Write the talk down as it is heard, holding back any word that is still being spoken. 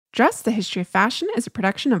Dress, the History of Fashion is a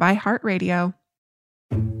production of iHeartRadio.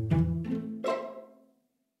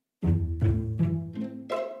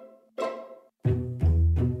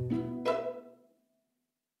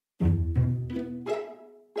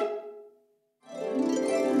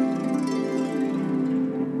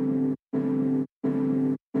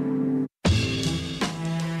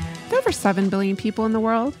 With over 7 billion people in the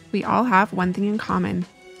world, we all have one thing in common.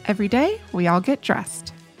 Every day, we all get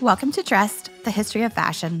dressed. Welcome to Dressed, the History of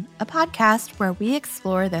Fashion, a podcast where we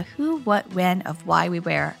explore the who, what, when of why we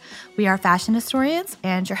wear. We are fashion historians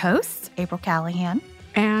and your hosts, April Callahan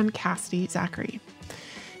and Cassidy Zachary.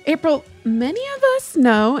 April, many of us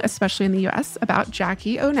know, especially in the U.S., about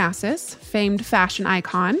Jackie Onassis, famed fashion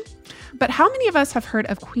icon. But how many of us have heard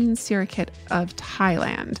of Queen Sirikit of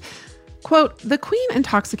Thailand? Quote, "The queen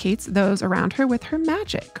intoxicates those around her with her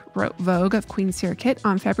magic," wrote Vogue of Queen Sirikit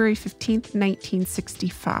on February 15th,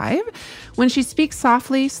 1965. "When she speaks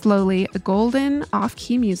softly, slowly, a golden,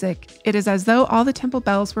 off-key music, it is as though all the temple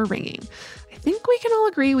bells were ringing. I think we can all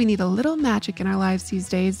agree we need a little magic in our lives these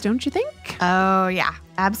days, don't you think?" Oh, yeah,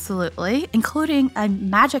 absolutely, including a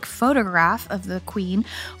magic photograph of the queen,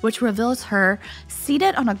 which reveals her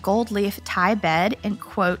seated on a gold leaf Thai bed in,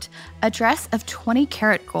 quote, "a dress of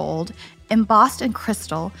 20-karat gold, embossed in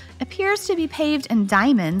crystal, appears to be paved in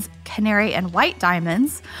diamonds, canary and white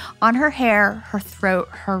diamonds, on her hair, her throat,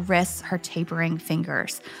 her wrists, her tapering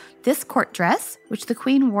fingers." This court dress, which the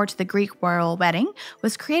queen wore to the Greek royal wedding,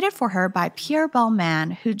 was created for her by Pierre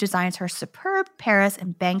Balmain, who designs her superb Paris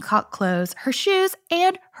and Bangkok clothes, her shoes,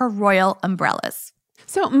 and her royal umbrellas.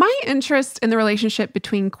 So my interest in the relationship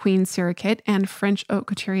between Queen Sirikit and French haute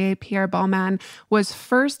couturier Pierre Balmain was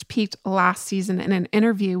first piqued last season in an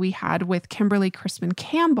interview we had with Kimberly Crispin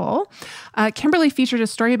Campbell. Kimberly featured a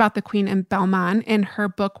story about the Queen and Balmain in her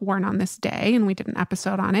book Worn on This Day, and we did an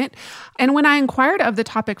episode on it. And when I inquired of the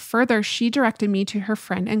topic further, she directed me to her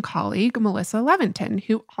friend and colleague, Melissa Levington,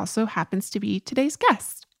 who also happens to be today's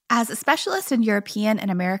guest. As a specialist in European and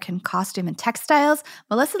American costume and textiles,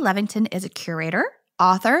 Melissa Levington is a curator,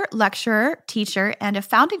 author, lecturer, teacher, and a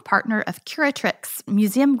founding partner of Curatrix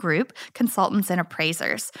Museum Group, consultants and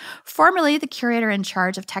appraisers. Formerly the curator in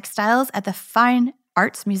charge of textiles at the Fine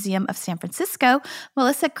Arts Museum of San Francisco,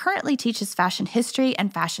 Melissa currently teaches fashion history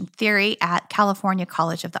and fashion theory at California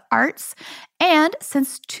College of the Arts. And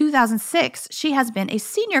since 2006, she has been a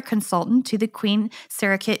senior consultant to the Queen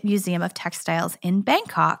Sirikit Museum of Textiles in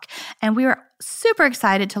Bangkok. And we are super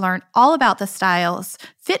excited to learn all about the styles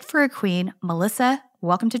fit for a queen. Melissa,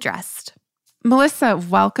 welcome to Dressed. Melissa,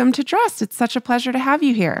 welcome to Dressed. It's such a pleasure to have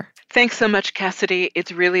you here. Thanks so much, Cassidy.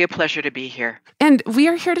 It's really a pleasure to be here. And we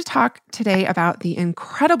are here to talk today about the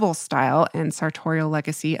incredible style and sartorial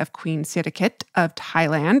legacy of Queen Sirikit of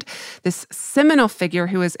Thailand, this seminal figure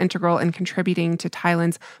who is integral in contributing to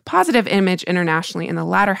Thailand's positive image internationally in the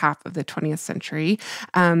latter half of the 20th century,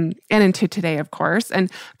 and into today, of course. And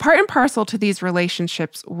part and parcel to these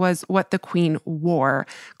relationships was what the queen wore,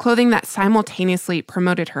 clothing that simultaneously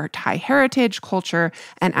promoted her Thai heritage, culture,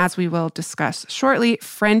 and as we will discuss shortly,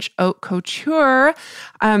 French haute couture.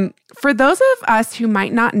 For those of us who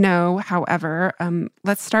might not know, however,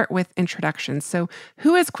 let's start with introductions. So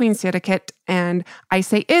who is Queen Sirikit? And I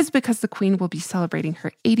say is because the queen will be celebrating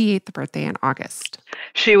her 88th birthday in August.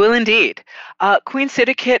 She will indeed. Queen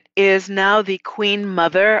Sirikit is now the queen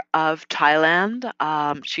mother of Thailand.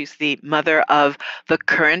 She's the mother of the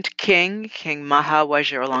current king, King Maha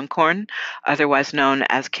Vajiralongkorn, otherwise known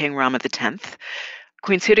as King Rama X.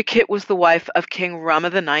 Queen Sirikit was the wife of King Rama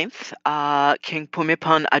IX. King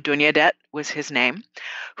Bhumibol Adulyadej was his name,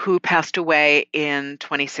 who passed away in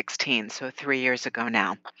 2016, so 3 years ago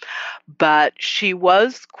now. But she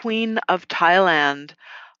was Queen of Thailand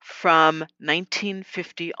from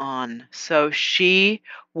 1950 on. So she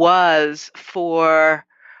was, for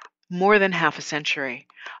more than half a century,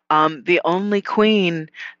 the only queen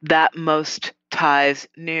that most Thais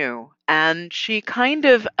knew. And she kind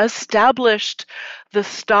of established the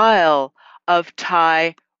style of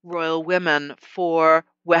Thai royal women for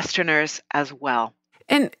Westerners as well.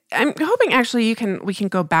 And I'm hoping actually we can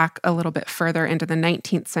go back a little bit further into the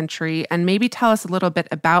 19th century and maybe tell us a little bit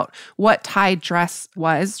about what Thai dress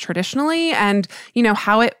was traditionally and,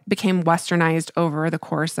 how it became westernized over the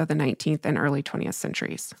course of the 19th and early 20th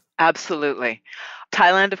centuries. Absolutely.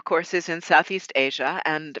 Thailand, of course, is in Southeast Asia.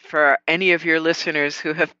 And for any of your listeners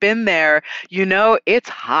who have been there, it's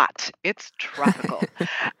hot. It's tropical.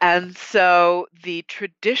 And so the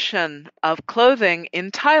tradition of clothing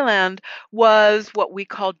in Thailand was what we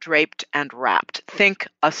call draped and wrapped. Think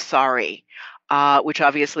a sari, which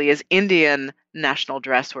obviously is Indian national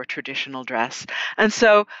dress or traditional dress. And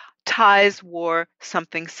so Thais wore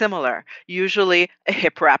something similar, usually a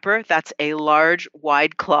hip wrapper. That's a large,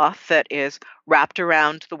 wide cloth that is wrapped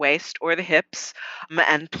around the waist or the hips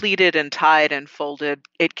and pleated and tied and folded.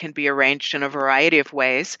 It can be arranged in a variety of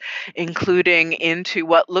ways, including into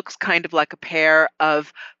what looks kind of like a pair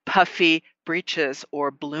of puffy breeches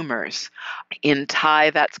or bloomers. In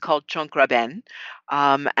Thai, that's called chonkraben,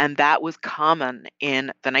 and that was common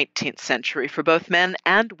in the 19th century for both men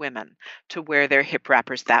and women to wear their hip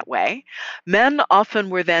wrappers that way. Men often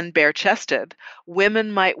were then bare chested.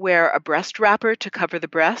 Women might wear a breast wrapper to cover the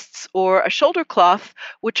breasts or a shoulder cloth,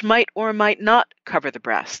 which might or might not cover the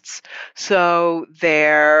breasts. So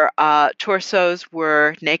their torsos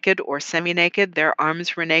were naked or semi naked, their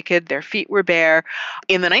arms were naked, their feet were bare.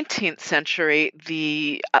 In the 19th century,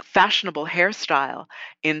 the fashionable hairstyle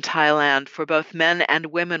in Thailand for both men and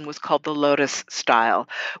women was called the lotus style,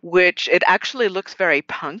 which it actually looks very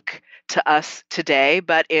punk to us today,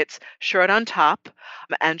 but it's short on top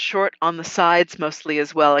and short on the sides mostly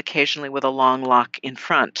as well, occasionally with a long lock in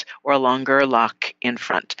front or a longer lock in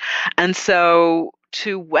front. And so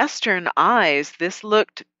to Western eyes, this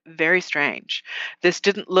looked very strange. This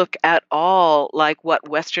didn't look at all like what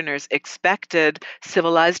Westerners expected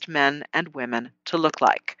civilized men and women to look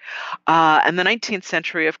like. And the 19th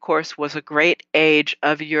century, of course, was a great age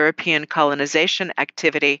of European colonization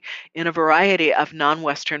activity in a variety of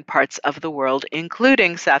non-Western parts of the world,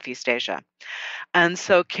 including Southeast Asia. And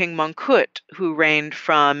so King Mongkut, who reigned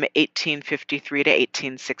from 1853 to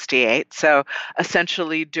 1868, so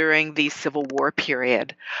essentially during the Civil War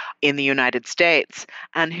period in the United States,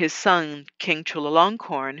 and his son, King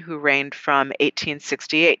Chulalongkorn, who reigned from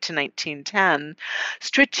 1868 to 1910,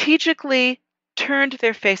 strategically turned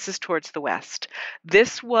their faces towards the West.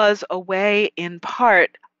 This was a way, in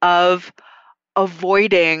part, of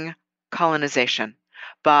avoiding colonization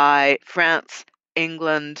by France,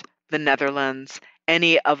 England, the Netherlands,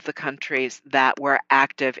 any of the countries that were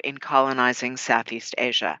active in colonizing Southeast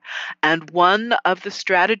Asia. And one of the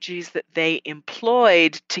strategies that they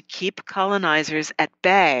employed to keep colonizers at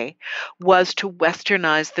bay was to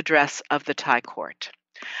westernize the dress of the Thai court.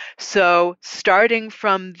 So starting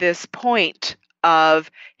from this point of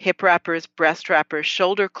hip wrappers, breast wrappers,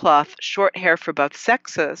 shoulder cloth, short hair for both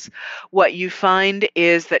sexes, what you find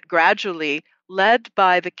is that gradually, led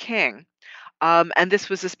by the king, and this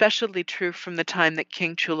was especially true from the time that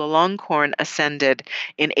King Chulalongkorn ascended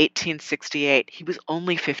in 1868. He was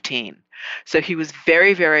only 15. So he was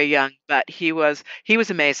very, very young, but he was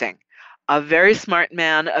amazing. A very smart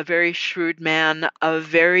man, a very shrewd man, a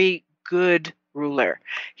very good ruler.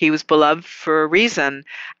 He was beloved for a reason,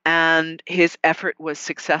 and his effort was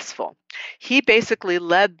successful. He basically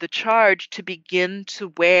led the charge to begin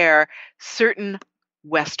to wear certain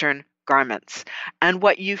Western garments. And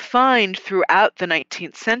what you find throughout the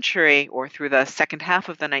 19th century, or through the second half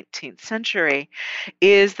of the 19th century,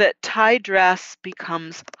 is that Thai dress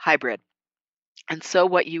becomes hybrid. And so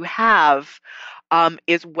what you have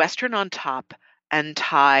is Western on top and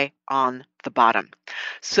Thai on the bottom.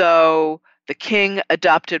 So the king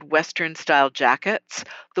adopted Western-style jackets.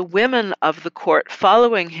 The women of the court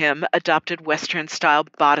following him adopted Western-style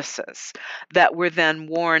bodices that were then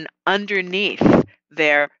worn underneath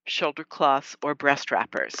their shoulder cloths or breast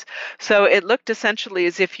wrappers. So it looked essentially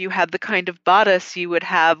as if you had the kind of bodice you would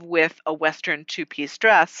have with a Western two-piece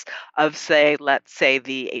dress of, say, let's say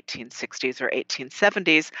the 1860s or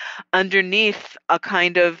 1870s, underneath a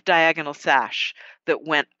kind of diagonal sash that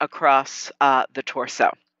went across the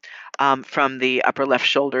torso. From the upper left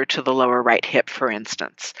shoulder to the lower right hip, for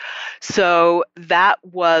instance. So that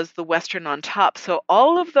was the Western on top. So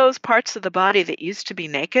all of those parts of the body that used to be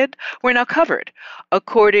naked were now covered,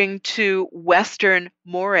 according to Western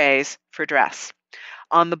mores for dress.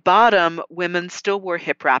 On the bottom, women still wore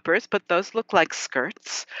hip wrappers, but those looked like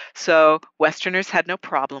skirts. So Westerners had no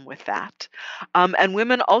problem with that. And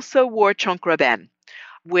women also wore chonkraben,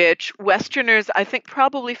 which Westerners, I think,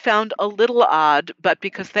 probably found a little odd, but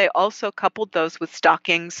because they also coupled those with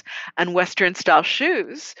stockings and Western-style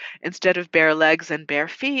shoes instead of bare legs and bare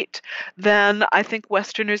feet, then I think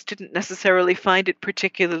Westerners didn't necessarily find it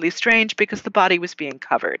particularly strange because the body was being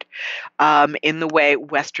covered in the way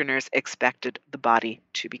Westerners expected the body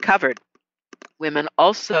to be covered. Women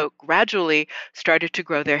also gradually started to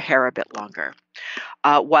grow their hair a bit longer,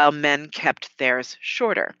 while men kept theirs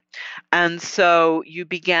shorter. And so you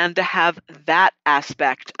began to have that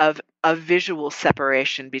aspect of a visual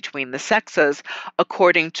separation between the sexes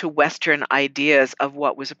according to Western ideas of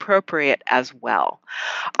what was appropriate as well.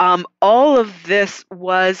 All of this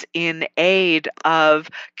was in aid of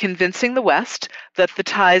convincing the West that the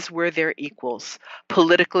Thais were their equals,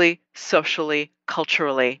 politically, socially,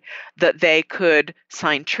 culturally, that they could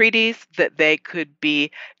sign treaties, that they could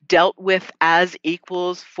be dealt with as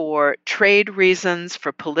equals for trade reasons,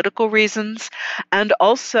 for political reasons, and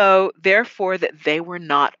also, therefore, that they were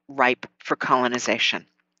not ripe for colonization.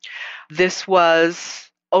 This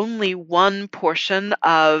was only one portion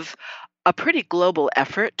of a pretty global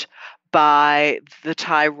effort by the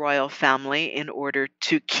Thai royal family in order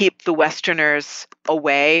to keep the Westerners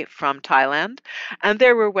away from Thailand. And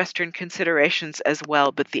there were Western considerations as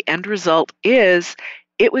well, but the end result is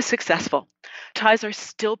it was successful. Thais are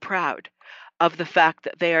still proud of the fact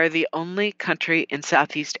that they are the only country in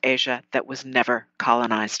Southeast Asia that was never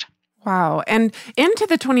colonized. Wow. And into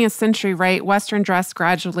the 20th century, right, Western dress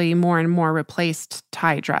gradually more and more replaced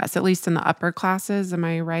Thai dress, at least in the upper classes. Am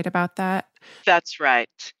I right about that? That's right.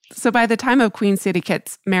 So by the time of Queen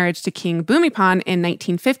Siddhikit's marriage to King Bhumibol in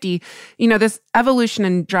 1950, this evolution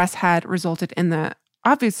in dress had resulted in the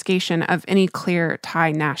obfuscation of any clear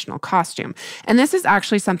Thai national costume. And this is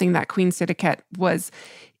actually something that Queen Siddhikit was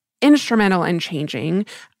instrumental in changing.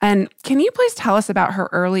 And can you please tell us about her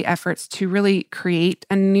early efforts to really create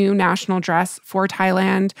a new national dress for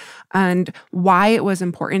Thailand and why it was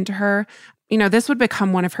important to her? This would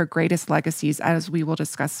become one of her greatest legacies, as we will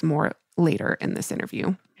discuss more later in this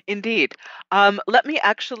interview. Indeed. Let me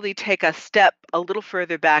actually take a step a little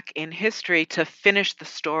further back in history to finish the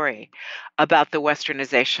story about the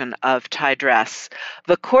westernization of Thai dress.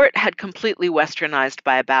 The court had completely westernized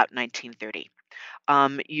by about 1930.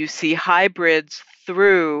 You see hybrids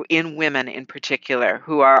through in women in particular,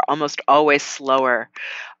 who are almost always slower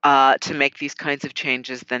to make these kinds of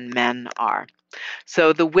changes than men are.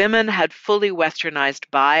 So the women had fully westernized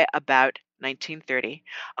by about 1930,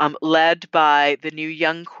 led by the new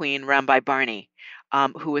young queen, Rambai Barni,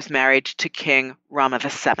 who was married to King Rama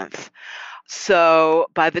VII. So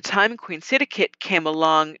by the time Queen Siddhikit came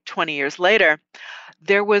along 20 years later,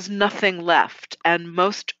 there was nothing left, and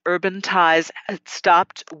most urban Thais had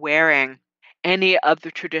stopped wearing any of the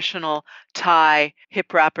traditional Thai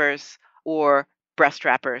hip wrappers or breast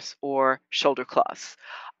wrappers or shoulder cloths.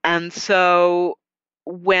 And so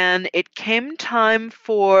when it came time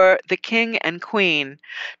for the king and queen,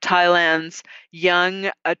 Thailand's young,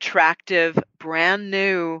 attractive, brand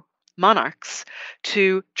new monarchs,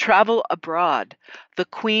 to travel abroad, the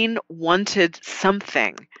queen wanted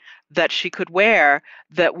something that she could wear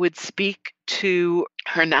that would speak to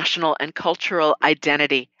her national and cultural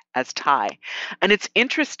identity as Thai. And it's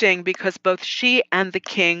interesting because both she and the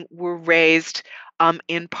king were raised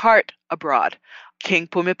in part abroad. King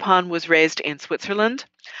Bhumibol was raised in Switzerland.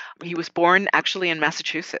 He was born actually in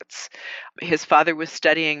Massachusetts. His father was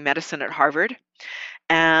studying medicine at Harvard.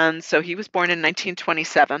 And so he was born in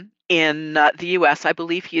 1927 in the US. I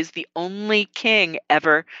believe he is the only king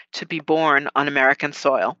ever to be born on American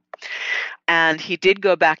soil. And he did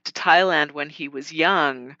go back to Thailand when he was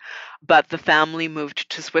young, but the family moved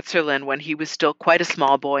to Switzerland when he was still quite a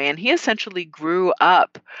small boy, and he essentially grew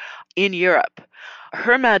up in Europe.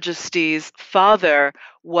 Her Majesty's father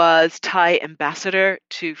was Thai ambassador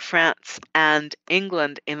to France and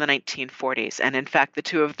England in the 1940s, and in fact, the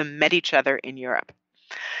two of them met each other in Europe.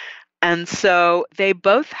 And so they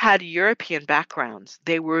both had European backgrounds.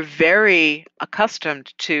 They were very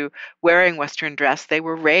accustomed to wearing Western dress. They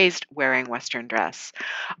were raised wearing Western dress.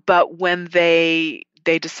 But when they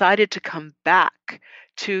decided to come back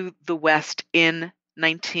to the West in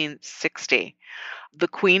 1960, the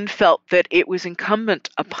Queen felt that it was incumbent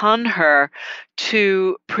upon her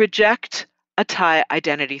to project a Thai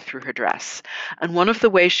identity through her dress. And one of the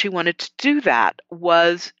ways she wanted to do that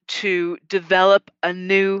was to develop a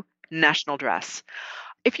new national dress.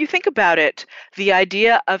 If you think about it, the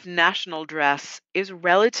idea of national dress is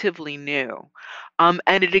relatively new, and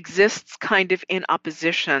it exists kind of in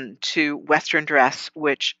opposition to Western dress,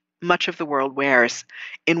 which much of the world wears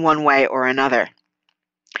in one way or another.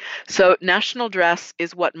 So national dress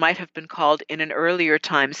is what might have been called in an earlier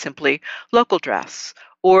time simply local dress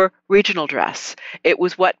or regional dress. It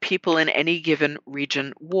was what people in any given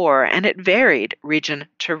region wore, and it varied region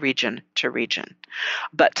to region to region.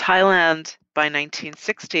 But Thailand by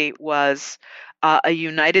 1960 was a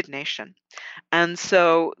united nation. And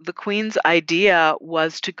so the Queen's idea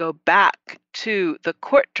was to go back to the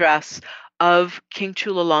court dress of King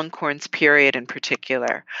Chulalongkorn's period in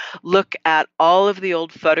particular, look at all of the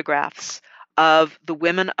old photographs of the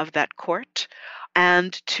women of that court,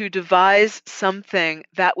 and to devise something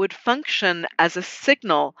that would function as a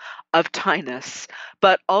signal of Thainess,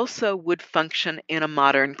 but also would function in a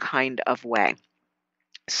modern kind of way.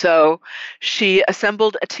 So she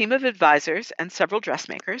assembled a team of advisors and several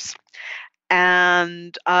dressmakers,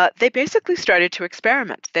 And they basically started to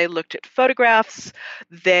experiment. They looked at photographs.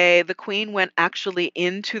 The queen went actually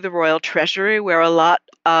into the royal treasury where a lot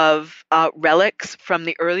of relics from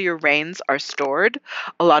the earlier reigns are stored,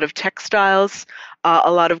 a lot of textiles,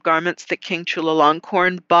 a lot of garments that King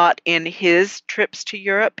Chulalongkorn bought in his trips to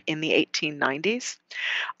Europe in the 1890s.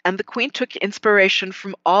 And the queen took inspiration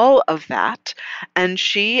from all of that, and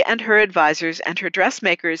she and her advisors and her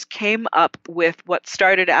dressmakers came up with what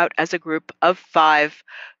started out as a group of 5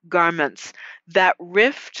 garments that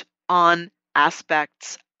riffed on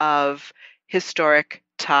aspects of historic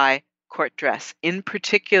Thai court dress. In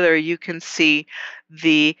particular, you can see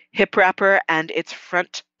the hip wrapper and its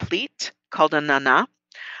front pleat, called a nana,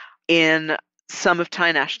 in some of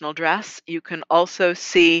Thai national dress. You can also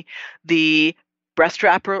see the breast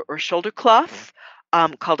wrapper or shoulder cloth,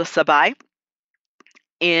 called a sabai,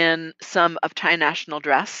 in some of Thai national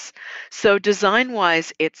dress. So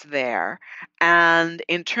design-wise, it's there. And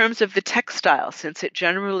in terms of the textile, since it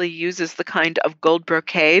generally uses the kind of gold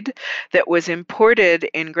brocade that was imported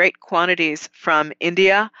in great quantities from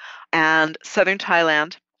India and southern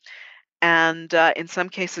Thailand, and in some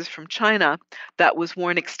cases from China, that was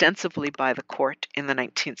worn extensively by the court in the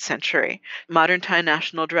 19th century. Modern Thai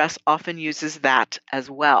national dress often uses that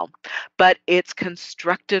as well, but it's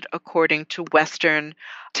constructed according to Western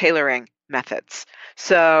tailoring methods.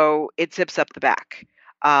 So it zips up the back,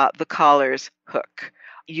 the collars hook.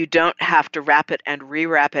 You don't have to wrap it and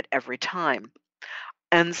rewrap it every time.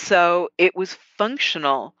 And so it was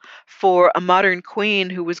functional for a modern queen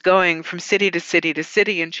who was going from city to city to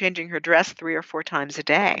city and changing her dress 3 or 4 times a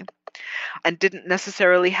day and didn't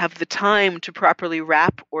necessarily have the time to properly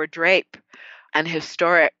wrap or drape an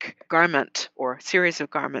historic garment or series of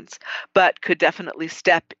garments, but could definitely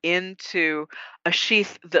step into a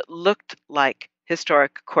sheath that looked like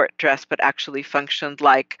historic court dress but actually functioned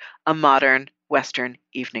like a modern Western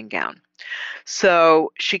evening gown.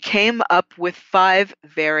 So she came up with 5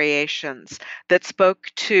 variations that spoke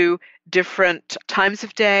to different times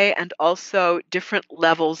of day and also different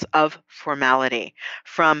levels of formality,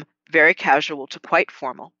 from very casual to quite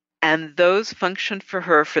formal. And those functioned for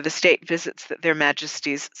her for the state visits that their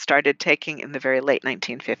majesties started taking in the very late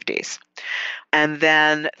 1950s. And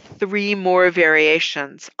then 3 more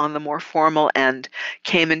variations on the more formal end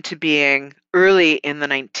came into being early in the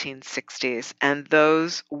 1960s, and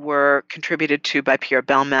those were contributed to by Pierre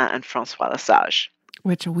Bellemare and François Lesage,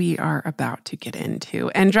 which we are about to get into.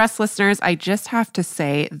 And dress listeners, I just have to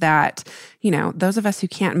say that, those of us who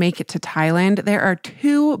can't make it to Thailand, there are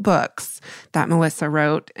 2 books that Melissa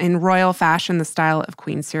wrote in royal fashion, the style of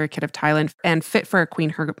Queen Sirikit of Thailand, and Fit for a Queen,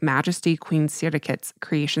 Her Majesty Queen Sirikit's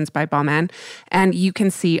Creations by Balmain. And you can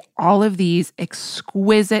see all of these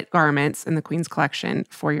exquisite garments in the Queen's collection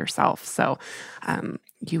for yourself. So,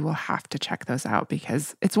 you will have to check those out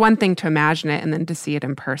because it's one thing to imagine it and then to see it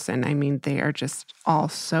in person. I mean, they are just all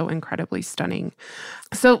so incredibly stunning.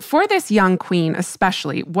 So for this young queen,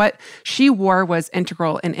 especially, what she wore was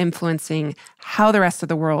integral in influencing how the rest of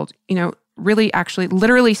the world, really actually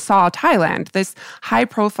literally saw Thailand. This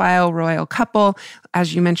high-profile royal couple,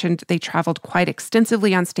 as you mentioned, they traveled quite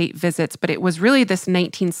extensively on state visits, but it was really this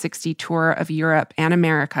 1960 tour of Europe and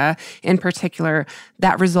America in particular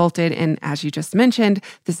that resulted in, as you just mentioned,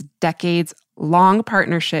 this decades-long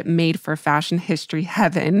partnership made for fashion history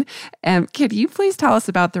heaven. Could you please tell us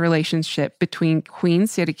about the relationship between Queen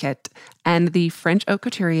Sirikit and the French haute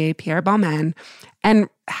couturier Pierre Balmain, and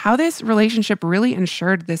how this relationship really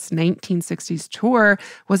ensured this 1960s tour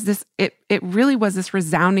it really was this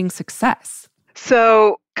resounding success?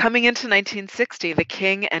 So coming into 1960, the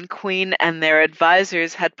king and queen and their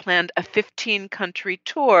advisors had planned a 15-country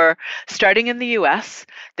tour starting in the US.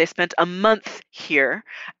 They spent a month here,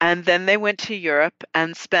 and then they went to Europe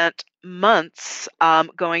and spent months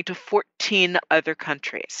going to 14 other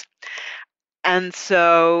countries. And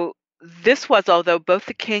so this was, although both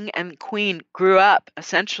the king and queen grew up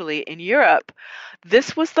essentially in Europe,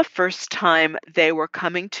 this was the first time they were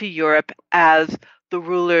coming to Europe as the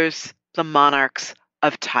rulers, the monarchs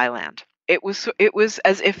of Thailand. It was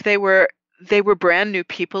as if they were brand new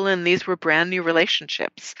people and these were brand new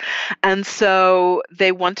relationships. And so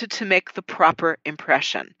they wanted to make the proper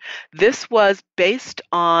impression. This was based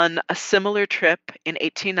on a similar trip in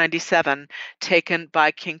 1897 taken by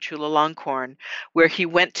King Chulalongkorn, where he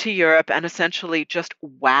went to Europe and essentially just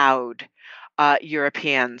wowed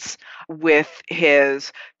Europeans with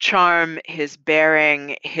his charm, his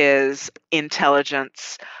bearing, his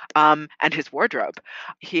intelligence, and his wardrobe.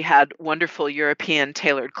 He had wonderful European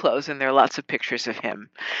tailored clothes, and there are lots of pictures of him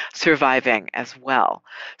surviving as well.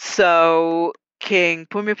 So King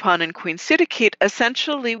Bhumibol and Queen Siddhikhet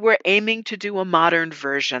essentially were aiming to do a modern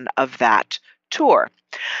version of that tour.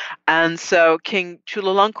 And so King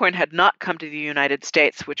Chulalongkorn had not come to the United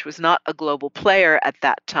States, which was not a global player at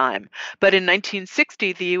that time. But in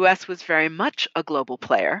 1960, the US was very much a global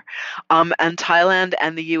player. And Thailand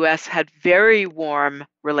and the US had very warm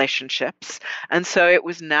relationships. And so it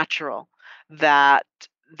was natural that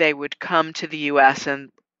they would come to the US,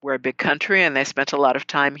 and we're a big country and they spent a lot of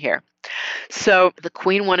time here. So the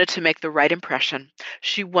Queen wanted to make the right impression.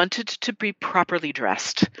 She wanted to be properly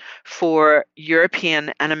dressed for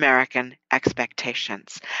European and American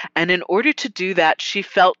expectations. And in order to do that, she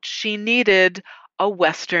felt she needed a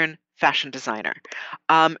Western fashion designer.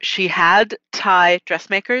 She had Thai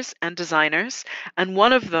dressmakers and designers, and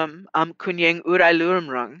one of them, Kunying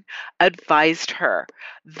Urailurumrung, advised her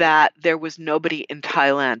that there was nobody in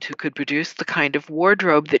Thailand who could produce the kind of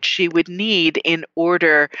wardrobe that she would need in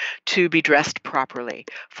order to be dressed properly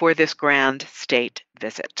for this grand state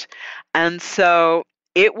visit. And so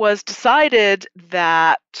it was decided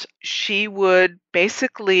that she would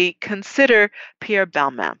basically consider Pierre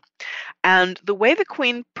Balmain. And the way the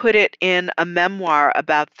Queen put it in a memoir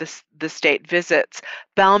about the state visits,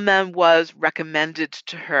 Balmain was recommended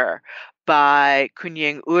to her by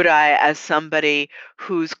Kunying Urai as somebody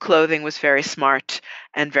whose clothing was very smart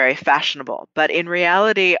and very fashionable. But in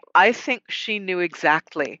reality, I think she knew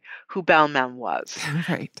exactly who Balmain was.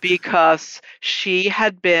 Right. Because she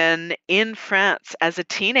had been in France as a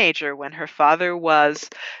teenager when her father was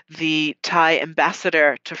the Thai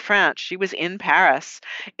ambassador to France. She was in Paris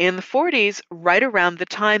in the 40s, right around the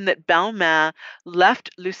time that Balmain left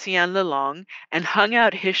Lucien Lelong and hung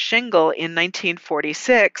out his shingle in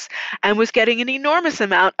 1946 and was getting an enormous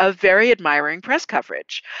amount of very admiring press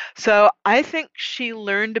coverage. So I think she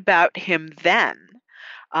learned about him then.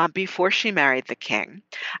 Before she married the king.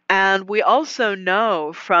 And we also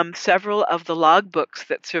know from several of the logbooks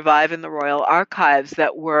that survive in the royal archives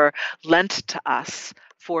that were lent to us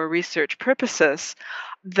for research purposes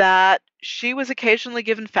that she was occasionally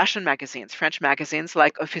given fashion magazines, French magazines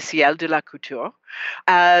like Officiel de la Couture,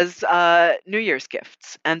 as New Year's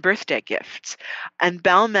gifts and birthday gifts. And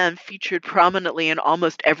Balmain featured prominently in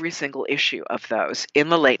almost every single issue of those in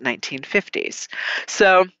the late 1950s.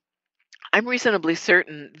 So I'm reasonably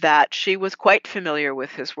certain that she was quite familiar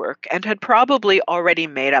with his work and had probably already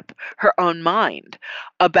made up her own mind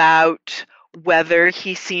about whether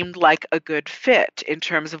he seemed like a good fit in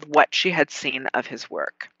terms of what she had seen of his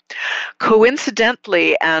work.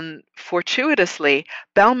 Coincidentally and fortuitously,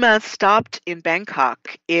 Balmain stopped in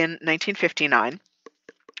Bangkok in 1959,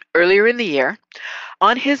 earlier in the year,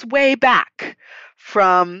 on his way back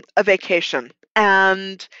from a vacation.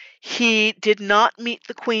 And he did not meet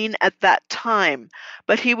the Queen at that time,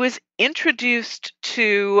 but he was introduced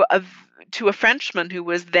to a Frenchman who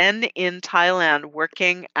was then in Thailand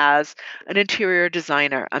working as an interior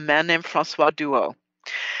designer, a man named François Duo.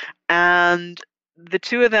 And the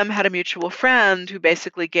two of them had a mutual friend who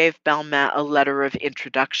basically gave Balmain a letter of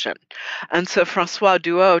introduction. And so François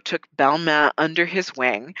Duo took Balmain under his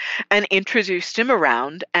wing and introduced him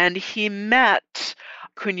around, and he met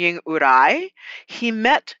Kunying Urai. He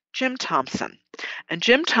met Jim Thompson. And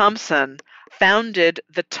Jim Thompson founded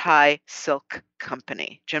the Thai Silk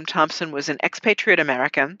Company. Jim Thompson was an expatriate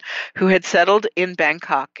American who had settled in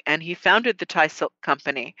Bangkok, and he founded the Thai Silk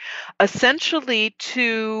Company essentially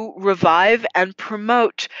to revive and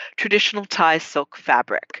promote traditional Thai silk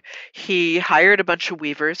fabric. He hired a bunch of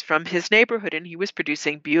weavers from his neighborhood, and he was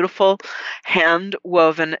producing beautiful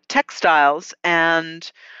hand-woven textiles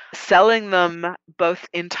and selling them both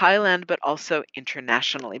in Thailand but also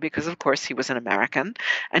internationally because, of course, he was an American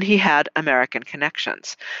and he had American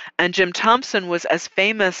connections. And Jim Thompson was as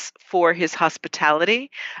famous for his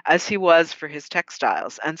hospitality as he was for his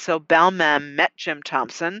textiles. And so Balmain met Jim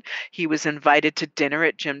Thompson. He was invited to dinner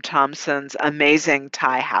at Jim Thompson's amazing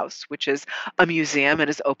Thai house, which is a museum and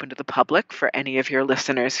is open to the public for any of your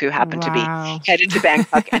listeners who happen to be headed to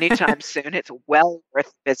Bangkok anytime soon. It's well worth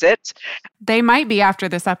a visit. They might be after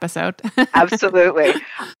this episode. Absolutely.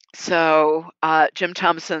 So Jim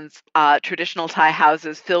Thompson's traditional Thai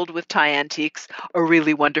houses filled with Thai antiques are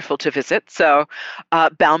really wonderful to visit. So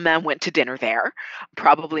Balmain went to dinner there,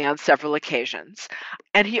 probably on several occasions.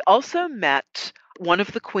 And he also met one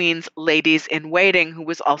of the Queen's ladies in waiting who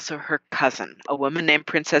was also her cousin, a woman named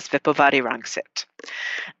Princess Vipavati Rangsit.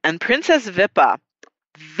 And Princess Vipa,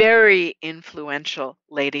 very influential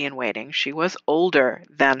lady in waiting. She was older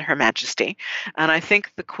than Her Majesty, and I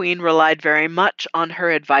think the Queen relied very much on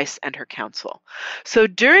her advice and her counsel. So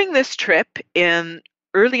during this trip in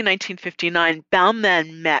early 1959,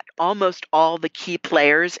 Balmain met almost all the key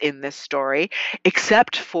players in this story,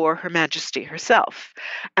 except for Her Majesty herself.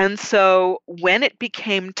 And so when it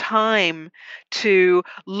became time to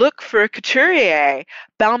look for a couturier,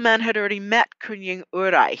 Balmain had already met Kunying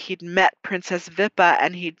Urai. He'd met Princess Vippa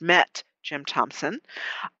and he'd met Jim Thompson.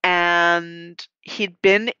 And he'd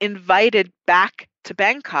been invited back to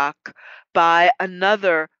Bangkok by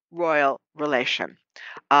another royal relation,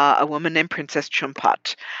 a woman named Princess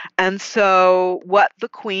Chumput. And so what the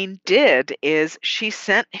queen did is she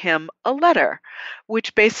sent him a letter,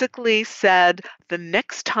 which basically said, the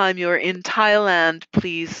next time you're in Thailand,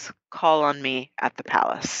 please call on me at the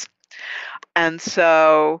palace. And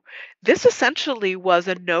so this essentially was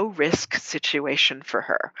a no-risk situation for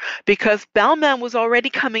her because Balmain was already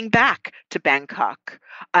coming back to Bangkok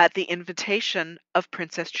at the invitation of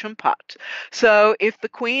Princess Chumput. So if the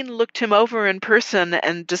queen looked him over in person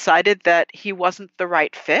and decided that he wasn't the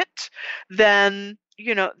right fit, then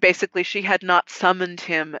basically she had not summoned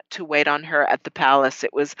him to wait on her at the palace.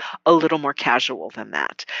 It was a little more casual than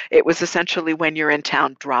that. It was essentially when you're in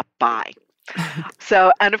town, drop by.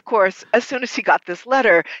 So, and of course, as soon as he got this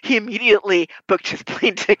letter, he immediately booked his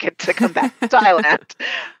plane ticket to come back to Thailand,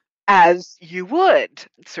 as you would.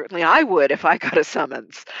 Certainly I would if I got a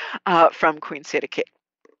summons from Queen Sirikit.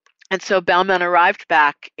 And so Balmain arrived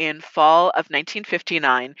back in fall of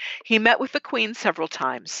 1959. He met with the Queen several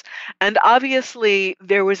times. And obviously,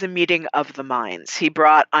 there was a meeting of the minds. He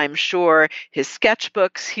brought, I'm sure, his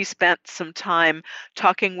sketchbooks. He spent some time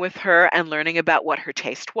talking with her and learning about what her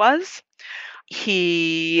taste was.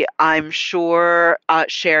 He, I'm sure,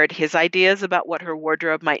 shared his ideas about what her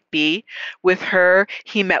wardrobe might be with her.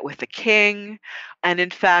 He met with the king. And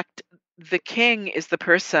in fact, the king is the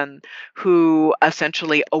person who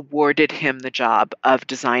essentially awarded him the job of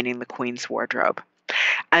designing the queen's wardrobe.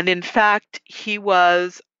 And in fact, he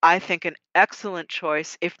was, I think, an excellent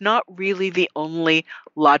choice, if not really the only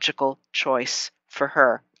logical choice for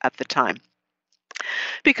her at the time.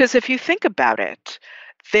 Because if you think about it,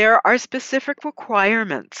 there are specific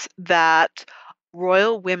requirements that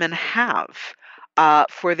royal women have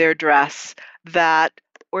for their dress that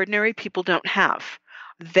ordinary people don't have.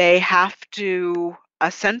 They have to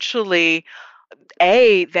essentially,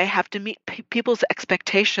 they have to meet people's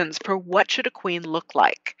expectations for what should a queen look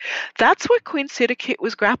like. That's what Queen Sirikit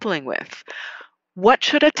was grappling with. What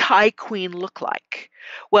should a Thai queen look like?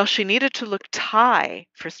 Well, she needed to look Thai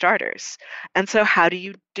for starters. And so how do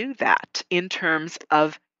you do that in terms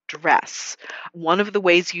of dress? One of the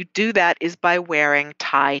ways you do that is by wearing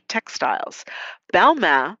Thai textiles.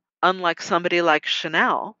 Balmain, unlike somebody like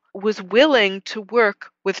Chanel, was willing to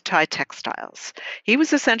work with Thai textiles. He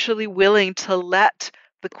was essentially willing to let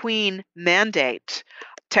the queen mandate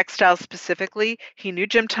textiles specifically. He knew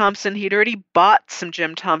Jim Thompson. He'd already bought some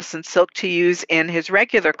Jim Thompson silk to use in his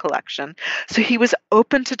regular collection. So he was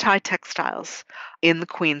open to Thai textiles in the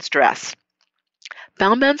queen's dress.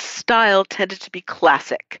 Balmain's style tended to be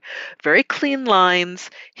classic, very clean lines.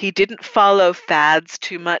 He didn't follow fads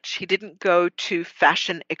too much. He didn't go to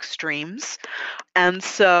fashion extremes. And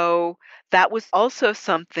so that was also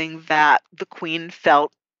something that the queen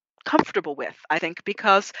felt comfortable with, I think,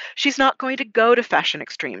 because she's not going to go to fashion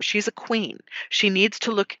extremes. She's a queen. She needs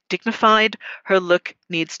to look dignified. Her look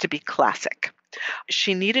needs to be classic.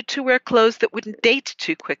 She needed to wear clothes that wouldn't date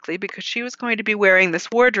too quickly because she was going to be wearing this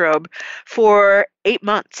wardrobe for 8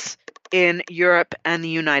 months in Europe and the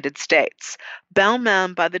United States.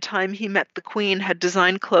 Balmain, by the time he met the Queen, had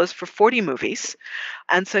designed clothes for 40 movies,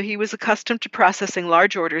 and so he was accustomed to processing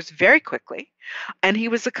large orders very quickly, and he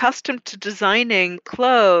was accustomed to designing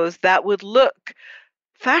clothes that would look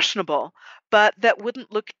fashionable, but that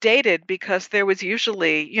wouldn't look dated because there was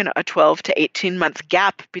usually, a 12 to 18 month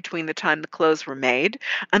gap between the time the clothes were made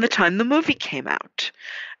and the time the movie came out.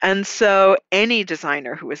 And so any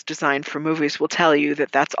designer who has designed for movies will tell you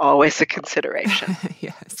that that's always a consideration.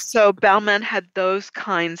 Yes. So Balmain had those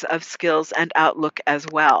kinds of skills and outlook as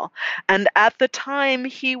well. And at the time,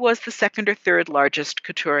 he was the second or third largest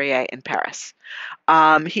couturier in Paris.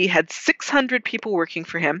 He had 600 people working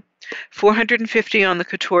for him, 450 on the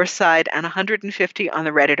couture side and 150 on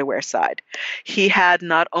the ready-to-wear side. He had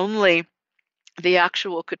not only the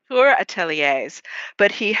actual couture ateliers,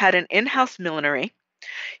 but he had an in-house millinery.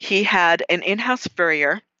 He had an in-house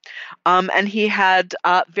furrier, and he had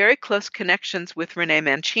very close connections with René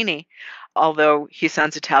Mancini, although he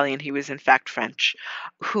sounds Italian, he was in fact French,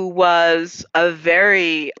 who was a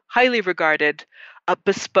very highly regarded a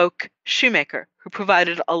bespoke shoemaker who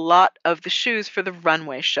provided a lot of the shoes for the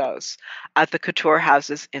runway shows at the couture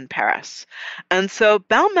houses in Paris. And so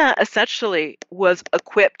Balmain essentially was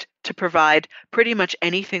equipped to provide pretty much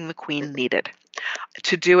anything the Queen needed,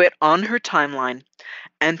 to do it on her timeline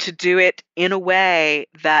and to do it in a way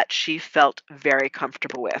that she felt very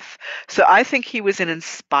comfortable with. So I think he was an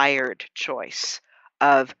inspired choice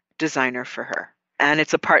of designer for her. And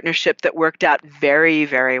it's a partnership that worked out very,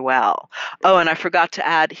 very well. Oh, and I forgot to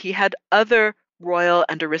add, he had other royal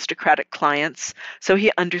and aristocratic clients, so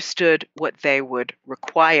he understood what they would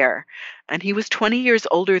require. And he was 20 years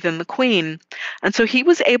older than the Queen, and so he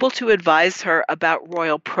was able to advise her about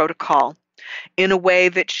royal protocol in a way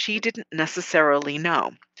that she didn't necessarily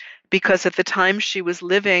know. Because at the time she was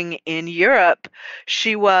living in Europe,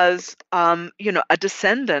 she was, a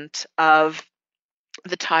descendant of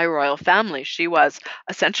the Thai royal family. She was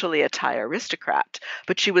essentially a Thai aristocrat,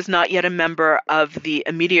 but she was not yet a member of the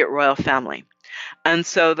immediate royal family. And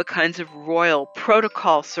so the kinds of royal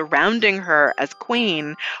protocol surrounding her as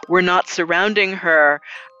queen were not surrounding her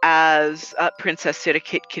as Princess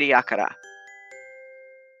Sirikit Kiriakara.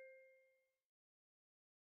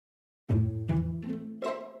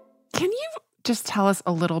 Can you just tell us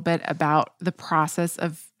a little bit about the process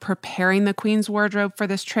of preparing the Queen's wardrobe for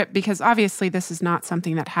this trip? Because obviously this is not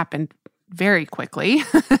something that happened very quickly.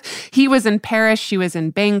 He was in Paris, she was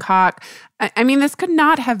in Bangkok. I mean, this could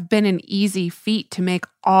not have been an easy feat to make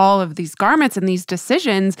all of these garments and these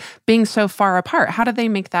decisions being so far apart. How did they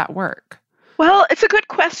make that work? Well, it's a good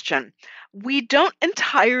question. We don't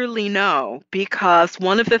entirely know, because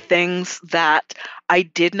one of the things that I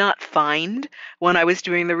did not find when I was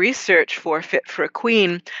doing the research for Fit for a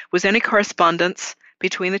Queen was any correspondence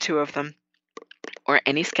between the two of them or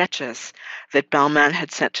any sketches that Balmain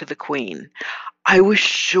had sent to the Queen. I was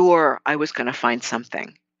sure I was going to find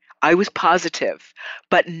something. I was positive,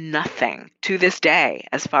 but nothing to this day,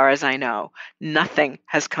 as far as I know, nothing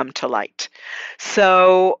has come to light.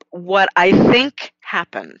 So what I think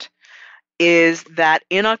happened is that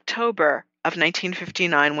in October of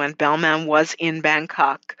 1959, when Balmain was in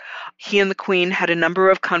Bangkok, he and the Queen had a number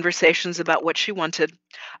of conversations about what she wanted,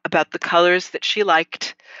 about the colors that she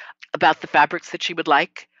liked, about the fabrics that she would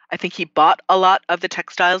like. I think he bought a lot of the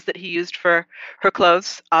textiles that he used for her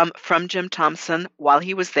clothes from Jim Thompson while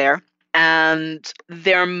he was there. And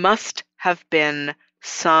there must have been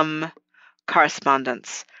some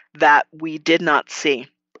correspondence that we did not see.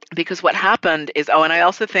 Because what happened is, and I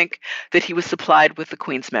also think that he was supplied with the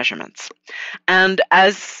Queen's measurements. And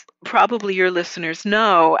as probably your listeners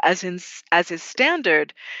know, as is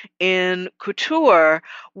standard in couture,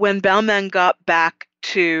 when Balmain got back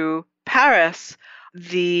to Paris,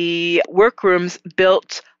 the workrooms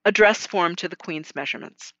built a dress form to the Queen's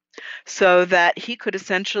measurements, so that he could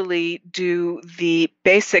essentially do the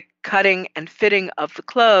basic cutting and fitting of the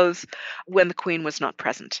clothes when the Queen was not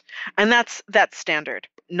present. And that's standard.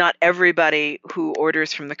 Not everybody who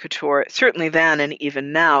orders from the couture, certainly then and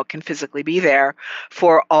even now, can physically be there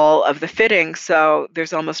for all of the fitting. So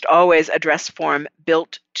there's almost always a dress form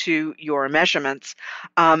built to your measurements.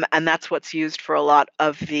 And that's what's used for a lot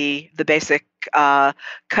of the basic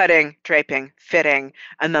cutting, draping, fitting,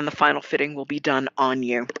 and then the final fitting will be done on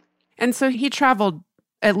you. And so he traveled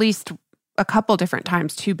at least a couple different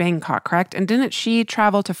times to Bangkok, correct? And didn't she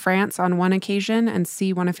travel to France on one occasion and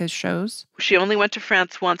see one of his shows? She only went to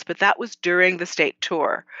France once, but that was during the state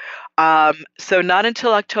tour. So not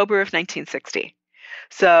until October of 1960.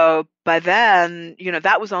 So by then,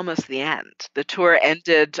 that was almost the end. The tour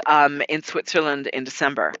ended in Switzerland in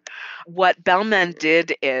December. What Balmain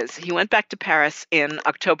did is he went back to Paris in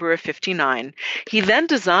October of 59. He then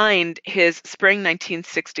designed his spring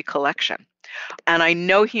 1960 collection. And I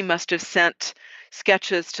know he must have sent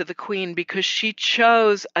sketches to the Queen because she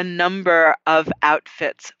chose a number of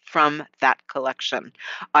outfits from that collection,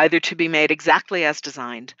 either to be made exactly as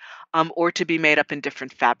designed or to be made up in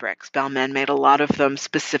different fabrics. Balmain made a lot of them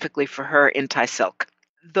specifically for her in Thai silk.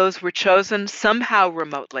 Those were chosen somehow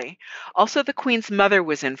remotely. Also, the Queen's mother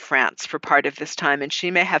was in France for part of this time, and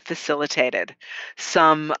she may have facilitated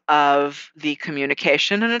some of the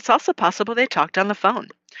communication. And it's also possible they talked on the phone.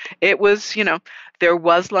 It was, there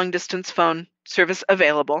was long-distance phone service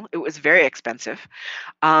available. It was very expensive,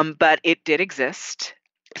 but it did exist.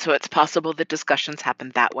 So it's possible that discussions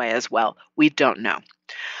happened that way as well. We don't know.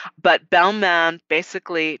 But Balmain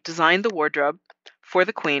basically designed the wardrobe for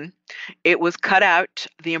the Queen. It was cut out,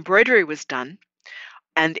 the embroidery was done,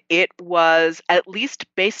 and it was at least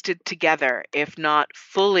basted together, if not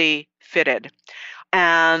fully fitted.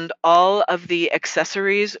 And all of the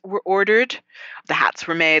accessories were ordered. The hats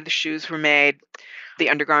were made, the shoes were made, the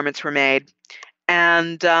undergarments were made.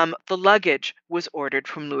 and the luggage was ordered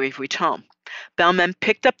from Louis Vuitton. Balmain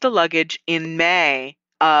picked up the luggage in May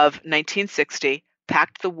of 1960,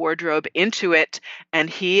 packed the wardrobe into it, and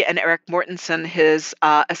he and Eric Mortensen, his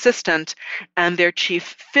assistant, and their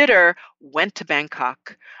chief fitter went to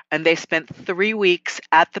Bangkok. And they spent 3 weeks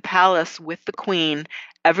at the palace with the Queen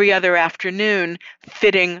every other afternoon,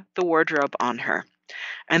 fitting the wardrobe on her.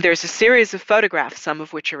 And there's a series of photographs, some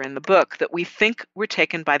of which are in the book, that we think were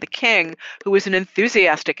taken by the king, who was an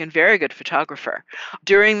enthusiastic and very good photographer,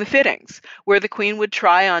 during the fittings, where the Queen would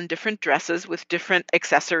try on different dresses with different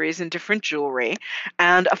accessories and different jewelry,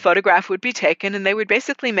 and a photograph would be taken, and they would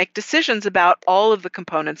basically make decisions about all of the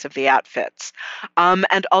components of the outfits.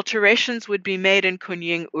 And alterations would be made in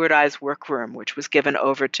Kunying Urai's workroom, which was given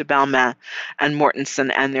over to Balmain and Mortensen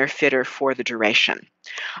and their fitter for the duration.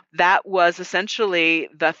 That was essentially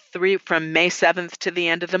the 3 from May 7th to the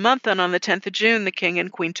end of the month, and on the 10th of June, the king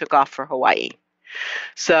and queen took off for Hawaii.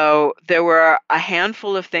 So there were a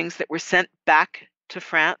handful of things that were sent back to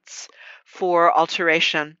France for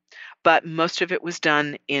alteration, but most of it was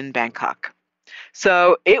done in Bangkok.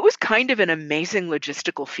 So it was kind of an amazing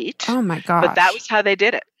logistical feat. Oh my gosh. But that was how they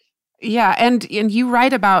did it. Yeah, and you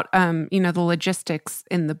write about the logistics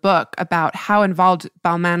in the book about how involved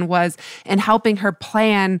Balmain was in helping her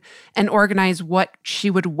plan and organize what she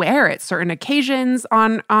would wear at certain occasions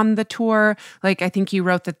on the tour. Like I think you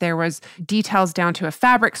wrote that there was details down to a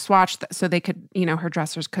fabric swatch so they could, her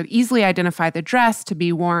dressers could easily identify the dress to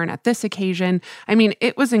be worn at this occasion. I mean,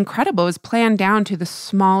 it was incredible. It was planned down to the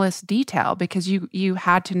smallest detail because you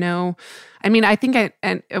had to know. I mean, I think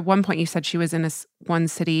at one point you said she was in one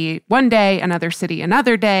city one day, another city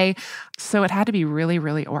another day. So it had to be really,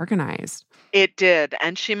 really organized. It did.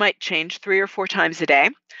 And she might change 3 or 4 times a day.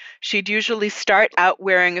 She'd usually start out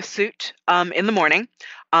wearing a suit in the morning.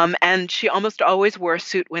 And she almost always wore a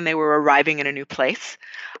suit when they were arriving in a new place.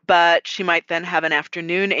 But she might then have an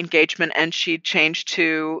afternoon engagement and she'd change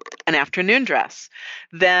to an afternoon dress.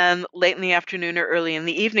 Then late in the afternoon or early in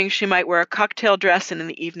the evening, she might wear a cocktail dress, and in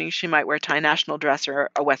the evening she might wear a Thai national dress or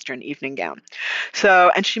a Western evening gown.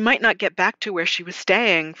 So, and she might not get back to where she was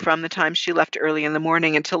staying from the time she left early in the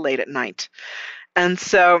morning until late at night. And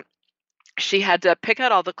so she had to pick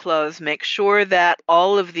out all the clothes, make sure that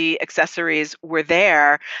all of the accessories were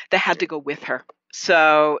there that had to go with her.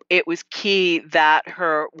 So it was key that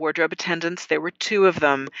her wardrobe attendants, there were 2 of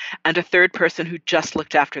them, and a third person who just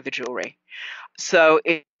looked after the jewelry. So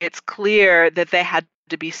it's clear that they had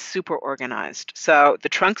to be super organized. So the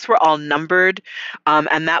trunks were all numbered,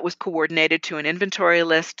 and that was coordinated to an inventory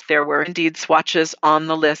list. There were indeed swatches on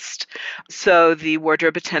the list, so the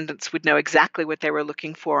wardrobe attendants would know exactly what they were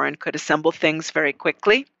looking for and could assemble things very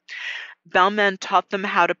quickly. Balmain taught them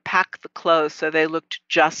how to pack the clothes so they looked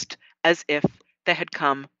just as if they had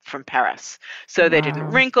come from Paris. So they didn't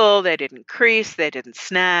wrinkle, they didn't crease, they didn't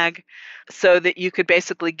snag, so that you could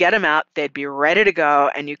basically get them out, they'd be ready to go,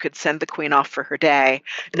 and you could send the queen off for her day,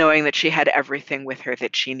 knowing that she had everything with her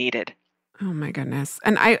that she needed. Oh my goodness.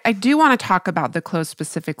 And I do want to talk about the clothes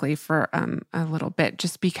specifically for a little bit,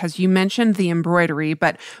 just because you mentioned the embroidery,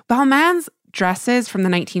 but Balmain's dresses from the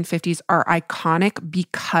 1950s are iconic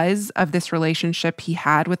because of this relationship he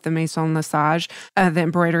had with the Maison Lesage, the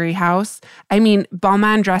embroidery house. I mean,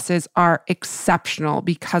 Balmain dresses are exceptional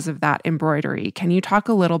because of that embroidery. Can you talk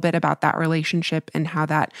a little bit about that relationship and how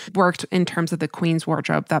that worked in terms of the Queen's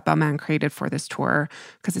wardrobe that Balmain created for this tour?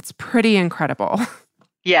 Because it's pretty incredible.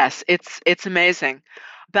 Yes, it's amazing.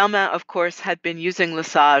 Balmain, of course, had been using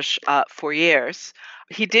Lesage for years.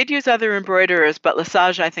 He did use other embroiderers, but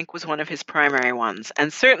Lesage, I think, was one of his primary ones.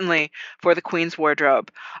 And certainly for the Queen's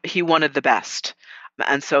wardrobe, he wanted the best.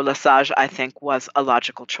 And so Lesage, I think, was a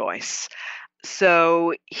logical choice.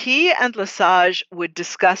 So he and Lesage would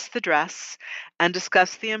discuss the dress and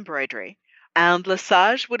discuss the embroidery. And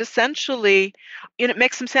Lesage would essentially,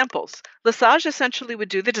 make some samples. Lesage essentially would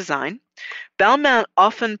do the design. Balmain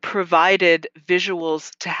often provided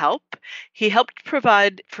visuals to help. He helped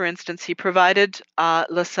provide, for instance, he provided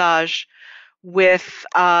Lesage with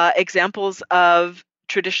examples of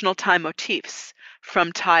traditional Thai motifs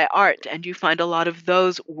from Thai art, and you find a lot of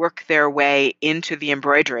those work their way into the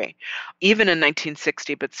embroidery, even in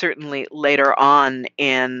 1960, but certainly later on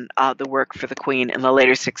in the work for the Queen in the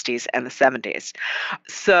later 60s and the 70s.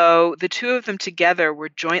 So the 2 of them together were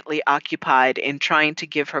jointly occupied in trying to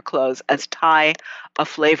give her clothes as Thai a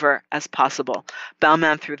flavor as possible.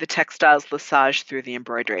 Balmain through the textiles, Lesage through the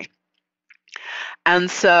embroidery.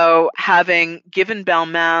 And so having given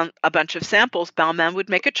Balmain a bunch of samples, Balmain would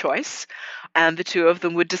make a choice. and the two of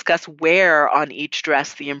them would discuss where on each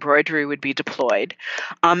dress the embroidery would be deployed.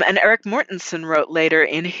 And Eric Mortensen wrote later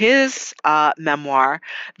in his memoir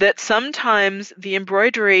that sometimes the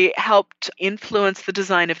embroidery helped influence the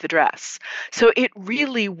design of the dress. So it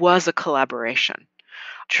really was a collaboration.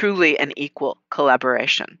 Truly an equal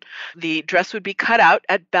collaboration. The dress would be cut out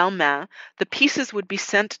at Balmain. The pieces would be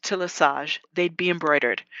sent to Lesage. They'd be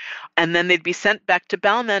embroidered. And then they'd be sent back to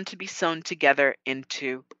Balmain to be sewn together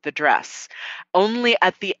into the dress. Only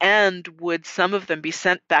at the end would some of them be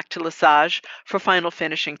sent back to Lesage for final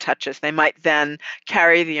finishing touches. They might then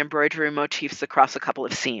carry the embroidery motifs across a couple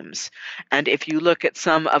of seams. And if you look at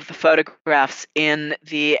some of the photographs in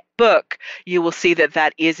the book, you will see that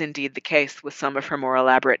that is indeed the case with some of her more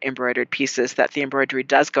elaborate embroidered pieces, that the embroidery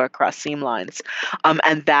does go across seam lines.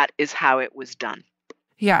 And that is how it was done.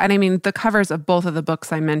 Yeah, and I mean, the covers of both of the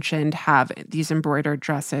books I mentioned have these embroidered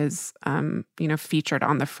dresses, featured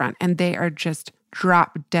on the front, and they are just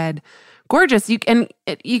drop dead gorgeous. You can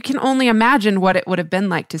only imagine what it would have been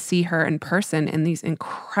like to see her in person in these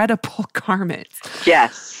incredible garments.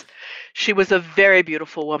 Yes, she was a very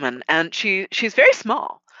beautiful woman, and she's very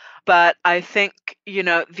small. But I think,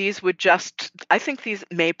 these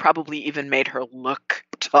may probably even made her look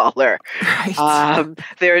taller. Right.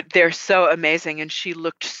 They're so amazing, and she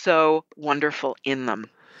looked so wonderful in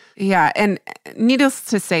them. Yeah, and needless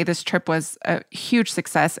to say, this trip was a huge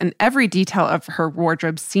success, and every detail of her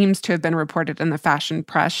wardrobe seems to have been reported in the fashion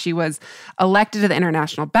press. She was elected to the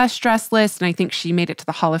International Best Dress list, and I think she made it to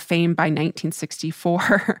the Hall of Fame by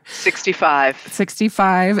 1964.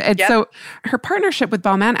 65. And Yep. So her partnership with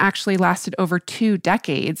Balmain actually lasted over 2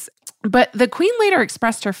 decades. But the Queen later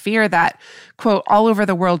expressed her fear that, quote, all over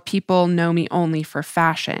the world, people know me only for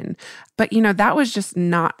fashion. But, that was just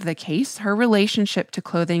not the case. Her relationship to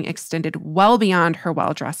clothing extended well beyond her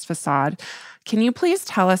well-dressed facade. Can you please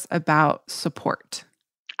tell us about support?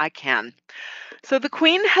 I can. So the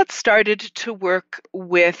Queen had started to work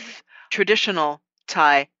with traditional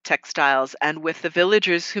Thai textiles and with the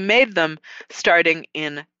villagers who made them starting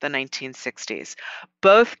in the 1960s.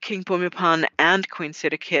 Both King Bhumibol and Queen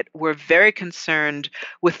Sirikit were very concerned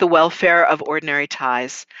with the welfare of ordinary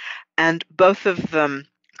Thais, and both of them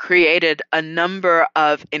created a number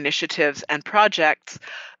of initiatives and projects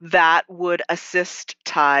that would assist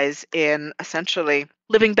Thais in essentially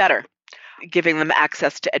living better, giving them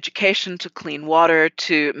access to education, to clean water,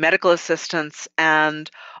 to medical assistance, and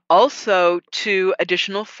also to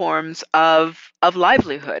additional forms of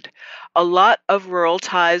livelihood. A lot of rural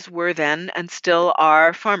Thais were then and still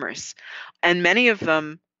are farmers, and many of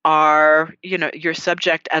them are, you're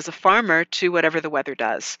subject as a farmer to whatever the weather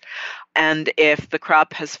does. And if the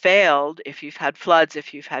crop has failed, if you've had floods,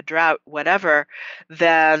 if you've had drought, whatever,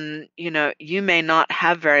 then, you may not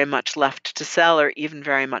have very much left to sell or even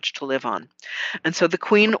very much to live on. And so the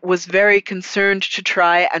Queen was very concerned to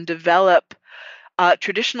try and develop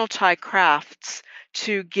traditional Thai crafts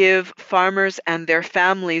to give farmers and their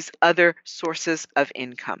families other sources of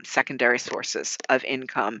income, secondary sources of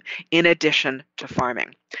income, in addition to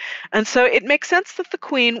farming. And so it makes sense that the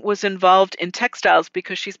Queen was involved in textiles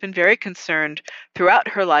because she's been very concerned throughout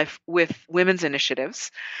her life with women's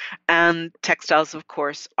initiatives. And textiles, of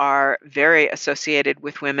course, are very associated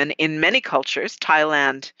with women in many cultures,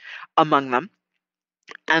 Thailand among them.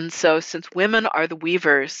 And so since women are the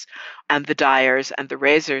weavers and the dyers and the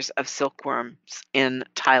raisers of silkworms in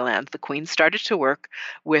Thailand, the Queen started to work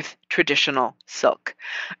with traditional silk.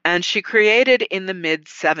 And she created in the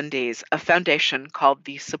mid-70s a foundation called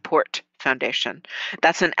the Support Foundation.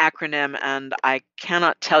 That's an acronym, and I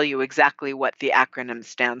cannot tell you exactly what the acronym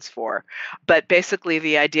stands for. But basically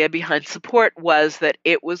the idea behind Support was that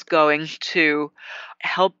it was going to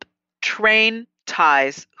help train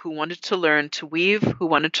Thais who wanted to learn to weave, who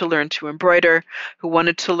wanted to learn to embroider, who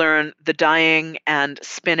wanted to learn the dyeing and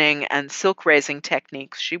spinning and silk raising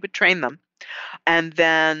techniques. She would train them. And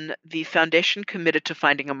then the foundation committed to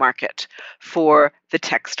finding a market for the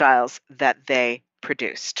textiles that they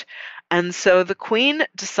produced. And so the Queen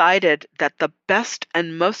decided that the best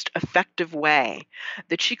and most effective way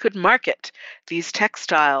that she could market these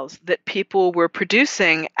textiles that people were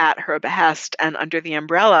producing at her behest and under the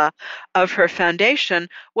umbrella of her foundation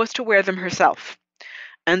was to wear them herself.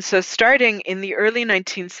 And so starting in the early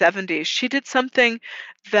 1970s, she did something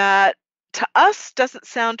that to us doesn't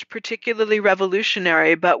sound particularly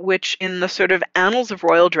revolutionary, but which in the sort of annals of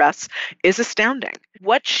royal dress is astounding.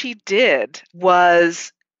 What she did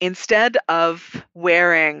was, instead of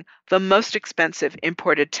wearing the most expensive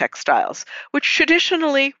imported textiles, which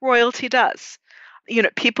traditionally royalty does,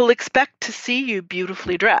 people expect to see you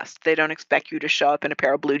beautifully dressed. They don't expect you to show up in a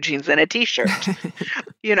pair of blue jeans and a t-shirt.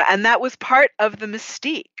 And that was part of the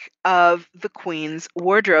mystique of the Queen's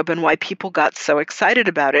wardrobe and why people got so excited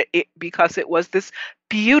about because it was this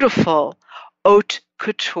beautiful haute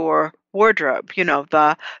couture wardrobe,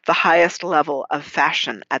 the highest level of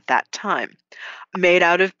fashion at that time, made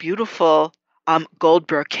out of beautiful gold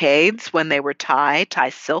brocades when they were tie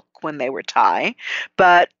silk when they were tie,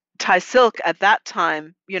 but tie silk at that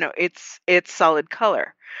time, it's solid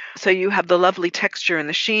color. So you have the lovely texture and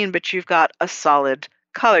the sheen, but you've got a solid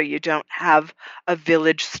color. You don't have a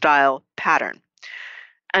village style pattern.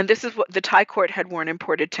 And this is what the Thai court had worn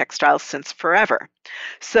imported textiles since forever.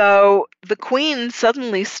 So the Queen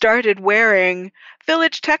suddenly started wearing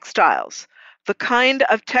village textiles, the kind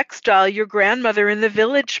of textile your grandmother in the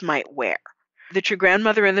village might wear, that your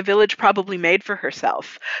grandmother in the village probably made for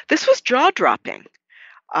herself. This was jaw-dropping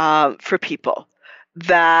for people,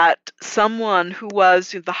 that someone who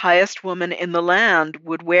was the highest woman in the land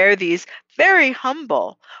would wear these very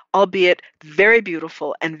humble, albeit very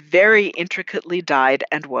beautiful and very intricately dyed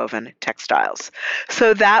and woven textiles.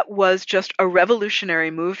 So that was just a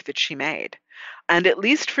revolutionary move that she made. And at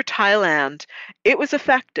least for Thailand, it was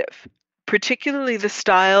effective, particularly the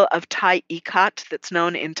style of Thai ikat that's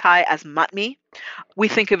known in Thai as matmi. We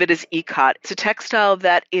think of it as ikat. It's a textile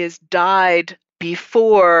that is dyed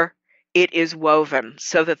before it is woven,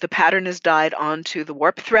 so that the pattern is dyed onto the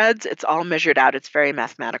warp threads. It's all measured out. It's very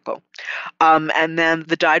mathematical. And then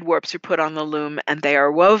the dyed warps are put on the loom and they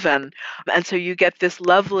are woven. And so you get this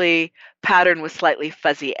lovely pattern with slightly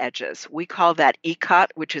fuzzy edges. We call that ikat,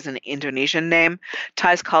 which is an Indonesian name.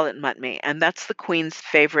 Thais call it matmi. And that's the Queen's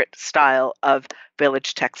favorite style of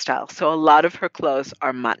village textile. So a lot of her clothes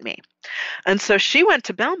are matmi. And so she went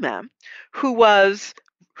to Balmain,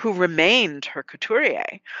 who remained her couturier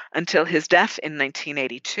until his death in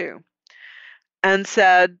 1982, and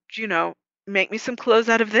said, make me some clothes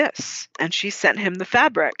out of this. And she sent him the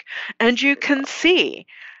fabric. And you can see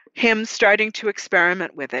him starting to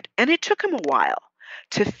experiment with it. And it took him a while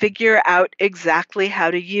to figure out exactly how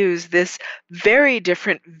to use this very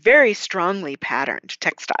different, very strongly patterned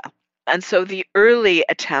textile. And so the early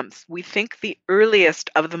attempts, we think the earliest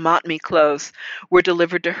of the matmi clothes were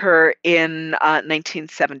delivered to her in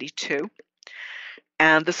 1972.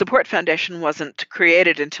 And the Support Foundation wasn't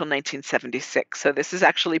created until 1976. So this is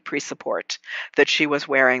actually pre-support that she was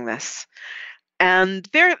wearing this. And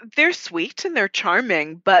they're sweet and they're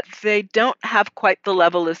charming, but they don't have quite the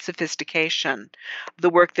level of sophistication the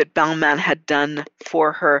work that Balmain had done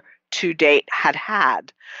for her to date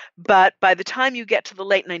had. But by the time you get to the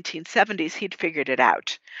late 1970s, he'd figured it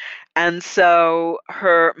out. And so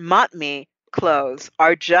her matmi clothes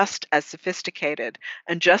are just as sophisticated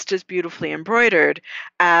and just as beautifully embroidered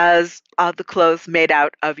as the clothes made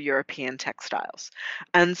out of European textiles.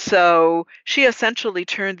 And so she essentially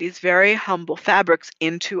turned these very humble fabrics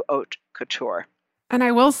into haute couture. And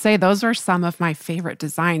I will say those are some of my favorite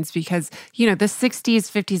designs because, the 60s,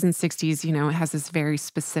 50s, and 60s, it has this very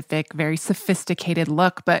specific, very sophisticated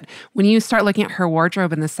look. But when you start looking at her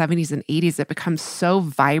wardrobe in the 70s and 80s, it becomes so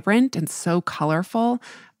vibrant and so colorful.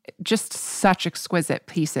 Just such exquisite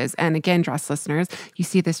pieces. And again, dress listeners, you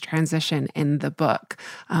see this transition in the book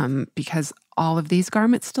because all of these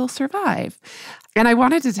garments still survive. And I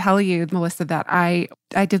wanted to tell you, Melissa, that I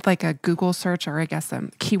did like a Google search, or I guess a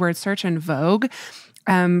keyword search in Vogue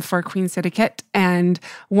for Queen Sirikit. And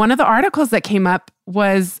one of the articles that came up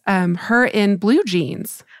was her in blue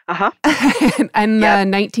jeans. in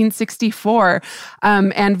 1964.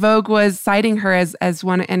 And Vogue was citing her as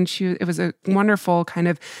one, and it was a wonderful kind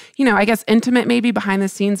of, I guess intimate, maybe behind the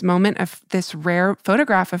scenes moment of this rare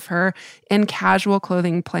photograph of her in casual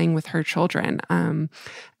clothing playing with her children.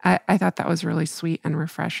 I thought that was really sweet and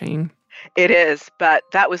refreshing. It is, but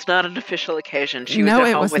that was not an official occasion. She was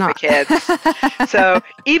at home with the kids. So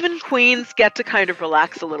even queens get to kind of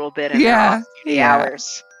relax a little bit in their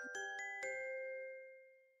hours.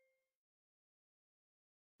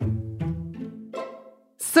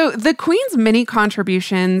 So the Queen's many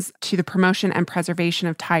contributions to the promotion and preservation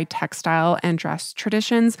of Thai textile and dress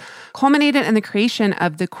traditions culminated in the creation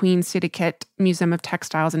of the Queen Sirikit Museum of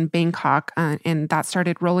Textiles in Bangkok, and that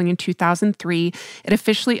started rolling in 2003. It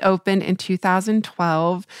officially opened in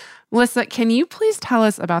 2012. Melissa, can you please tell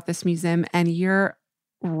us about this museum and your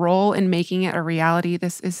role in making it a reality?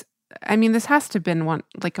 This has to have been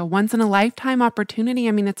a once-in-a-lifetime opportunity.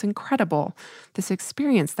 It's incredible, this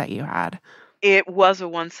experience that you had. It was a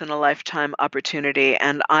once-in-a-lifetime opportunity,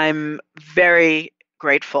 and I'm very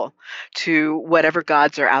grateful to whatever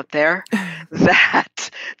gods are out there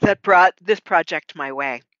that brought this project my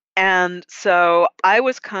way. And so I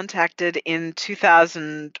was contacted in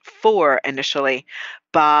 2004 initially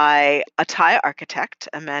by a Thai architect,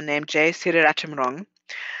 a man named Jay Sirirachimrong,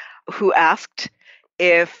 who asked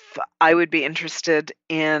if I would be interested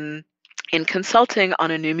in consulting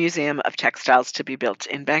on a new museum of textiles to be built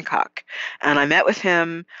in Bangkok. And I met with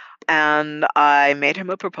him and I made him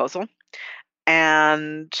a proposal,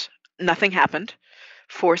 and nothing happened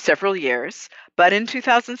for several years. But in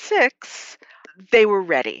 2006, they were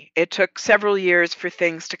ready. It took several years for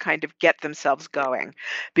things to kind of get themselves going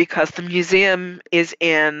because the museum is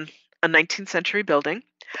in a 19th century building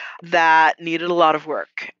that needed a lot of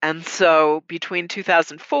work. And so between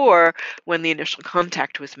 2004, when the initial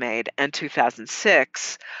contact was made, and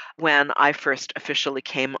 2006, when I first officially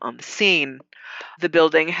came on the scene, the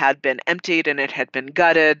building had been emptied and it had been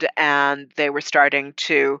gutted, and they were starting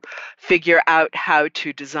to figure out how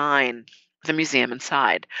to design the museum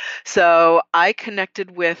inside. So I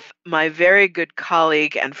connected with my very good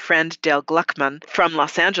colleague and friend Dale Gluckman from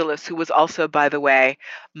Los Angeles, who was also, by the way,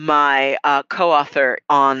 my co-author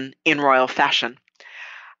on In Royal Fashion.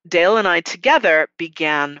 Dale and I together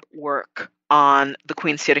began work on the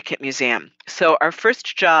Queen Sirikit Museum. So our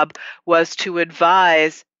first job was to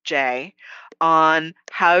advise Jay on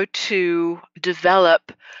how to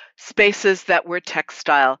develop spaces that were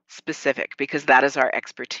textile specific, because that is our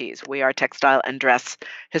expertise. We are textile and dress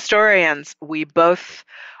historians. We both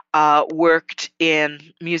worked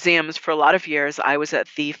in museums for a lot of years. I was at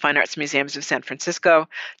the Fine Arts Museums of San Francisco.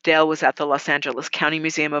 Dale was at the Los Angeles County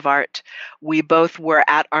Museum of Art. We both were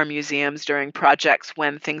at our museums during projects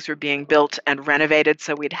when things were being built and renovated,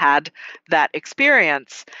 so we'd had that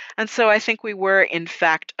experience. And so I think we were, in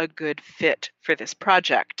fact, a good fit for this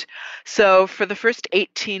project. So for the first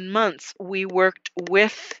 18 months, we worked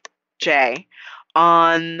with Jay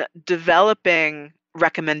on developing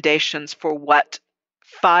recommendations for what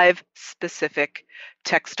 5 specific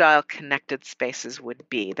textile connected spaces would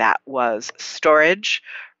be. That was storage,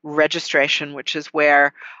 registration, which is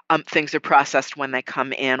where things are processed when they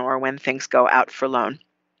come in or when things go out for loan,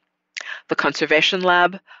 the conservation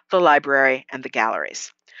lab, the library, and the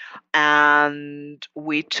galleries. And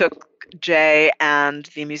we took Jay and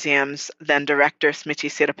the museum's then director, Smriti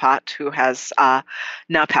Sirapat, who has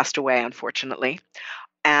now passed away, unfortunately,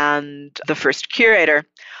 and the first curator,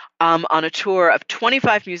 on a tour of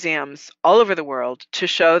 25 museums all over the world to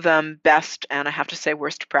show them best, and I have to say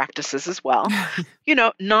worst practices as well.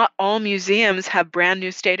 Not all museums have brand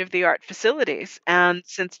new state-of-the-art facilities. And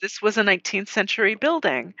since this was a 19th century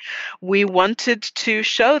building, we wanted to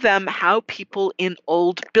show them how people in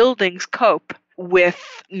old buildings cope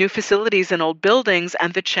with new facilities in old buildings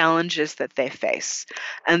and the challenges that they face.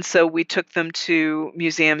 And so we took them to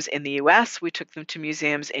museums in the US, we took them to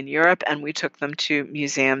museums in Europe, and we took them to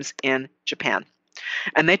museums in Japan.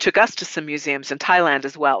 And they took us to some museums in Thailand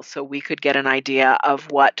as well, so we could get an idea of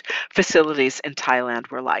what facilities in Thailand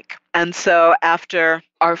were like. And so after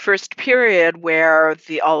our first period where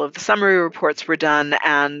all of the summary reports were done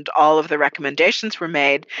and all of the recommendations were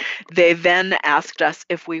made, they then asked us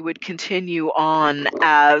if we would continue on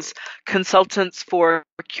as consultants for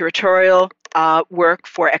curatorial work,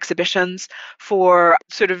 for exhibitions, for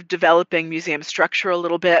sort of developing museum structure a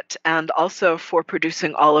little bit, and also for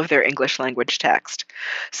producing all of their English language text.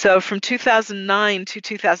 So from 2009 to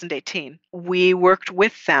 2018, we worked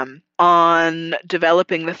with them on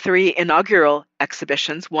developing the 3 inaugural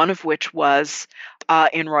exhibitions, one of which was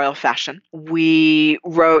in Royal Fashion. We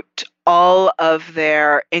wrote all of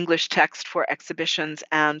their English text for exhibitions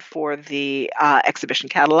and for the exhibition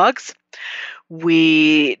catalogs.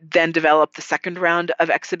 We then developed the second round of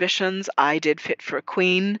exhibitions. I did Fit for a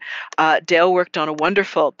Queen. Dale worked on a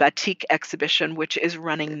wonderful batik exhibition, which is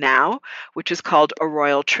running now, which is called A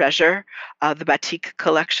Royal Treasure, the batik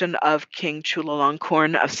collection of King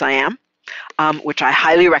Chulalongkorn of Siam, which I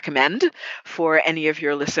highly recommend for any of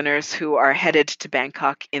your listeners who are headed to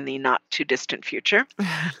Bangkok in the not too distant future.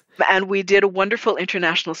 And we did a wonderful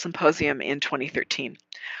international symposium in 2013,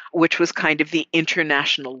 which was kind of the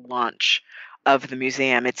international launch of the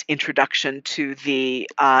museum, its introduction to the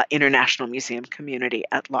international museum community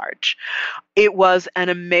at large. It was an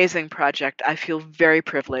amazing project. I feel very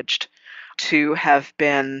privileged to have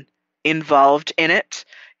been involved in it.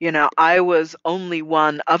 I was only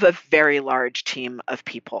one of a very large team of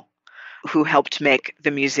people who helped make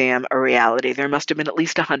the museum a reality. There must have been at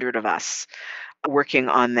least 100 of us working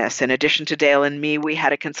on this. In addition to Dale and me, we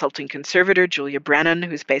had a consulting conservator, Julia Brennan,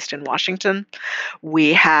 who's based in Washington.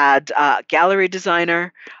 We had a gallery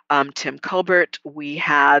designer, Tim Culbert. We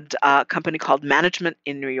had a company called Management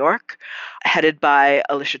in New York, headed by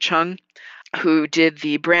Alicia Chung. who did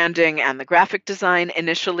the branding and the graphic design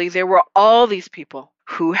initially. There were all these people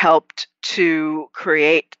who helped to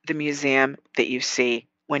create the museum that you see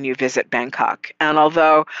when you visit Bangkok. And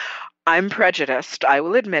although I'm prejudiced, I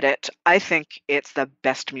will admit it, I think it's the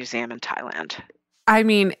best museum in Thailand. I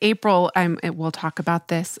mean, April, we'll talk about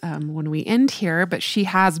this when we end here, but she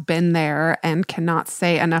has been there and cannot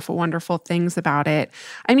say enough wonderful things about it.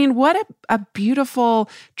 I mean, what a beautiful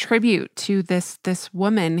tribute to this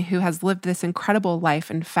woman who has lived this incredible life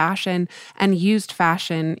in fashion and used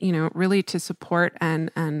fashion, really to support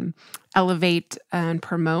and elevate and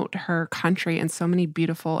promote her country in so many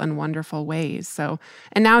beautiful and wonderful ways. So,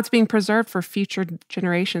 and now it's being preserved for future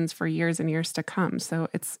generations for years and years to come. So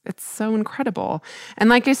it's so incredible. And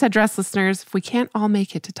like I said, dress listeners, if we can't all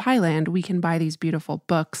make it to Thailand, we can buy these beautiful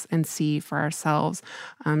books and see for ourselves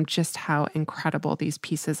just how incredible these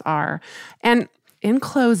pieces are. And in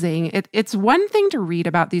closing, it's one thing to read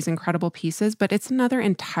about these incredible pieces, but it's another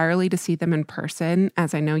entirely to see them in person,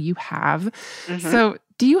 as I know you have. Mm-hmm. So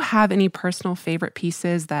do you have any personal favorite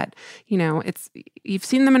pieces that, you've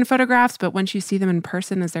seen them in photographs, but once you see them in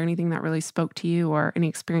person, is there anything that really spoke to you or any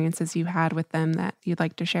experiences you had with them that you'd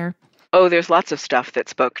like to share? Oh, there's lots of stuff that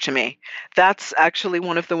spoke to me. That's actually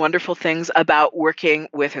one of the wonderful things about working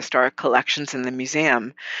with historic collections in the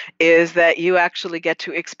museum, is that you actually get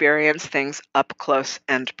to experience things up close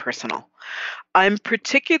and personal. I'm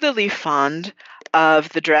particularly fond of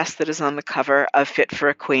the dress that is on the cover of Fit for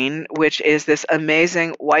a Queen, which is this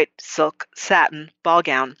amazing white silk satin ball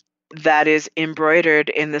gown that is embroidered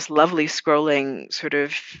in this lovely scrolling sort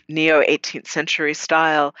of neo-18th century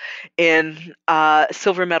style in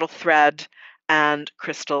silver metal thread and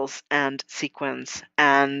crystals and sequins.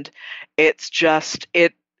 And it's just,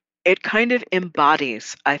 it kind of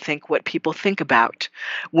embodies, I think, what people think about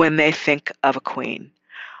when they think of a queen.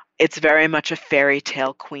 It's very much a fairy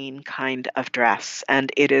tale queen kind of dress, and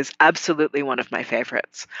it is absolutely one of my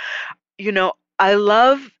favorites. I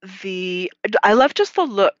love just the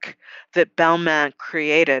look that Balmain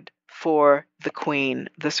created for the queen,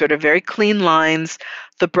 the sort of very clean lines,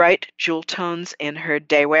 the bright jewel tones in her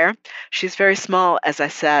daywear. She's very small, as I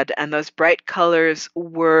said, and those bright colors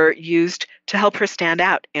were used to help her stand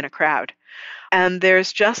out in a crowd. And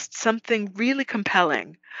there's just something really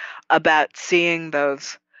compelling about seeing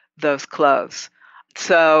those clothes.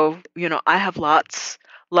 So, I have lots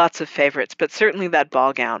of favorites, but certainly that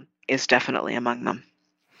ball gown is definitely among them.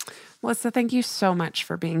 Melissa, thank you so much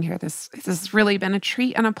for being here. This has really been a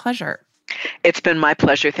treat and a pleasure. It's been my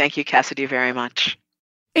pleasure. Thank you, Cassidy, very much.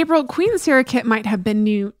 April, Queen Sirikit might have been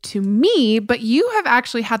new to me, but you have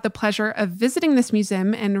actually had the pleasure of visiting this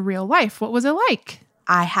museum in real life. What was it like?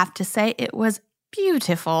 I have to say it was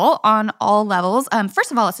beautiful on all levels.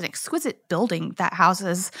 First of all, it's an exquisite building that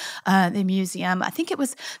houses the museum. I think it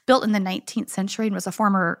was built in the 19th century and was a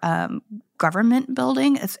former government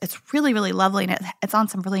building. It's really, really lovely, and it's on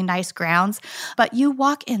some really nice grounds. But you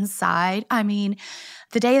walk inside, I mean,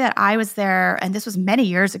 the day that I was there, and this was many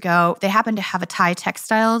years ago, they happened to have a Thai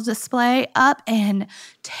textile display up, and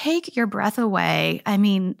take your breath away. I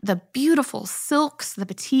mean, the beautiful silks, the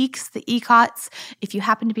batiks, the ikats. If you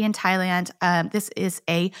happen to be in Thailand, this is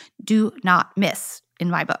a do not miss in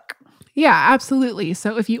my book. Yeah, absolutely.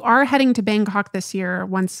 So if you are heading to Bangkok this year,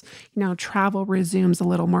 once, travel resumes a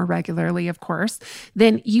little more regularly, of course,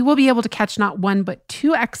 then you will be able to catch not one, but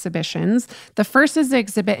two exhibitions. The first is the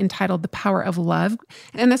exhibit entitled The Power of Love.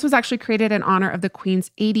 And this was actually created in honor of the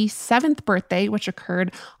Queen's 87th birthday, which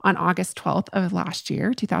occurred on August 12th of last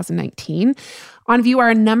year, 2019. On view are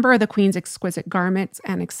a number of the Queen's exquisite garments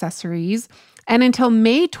and accessories. And until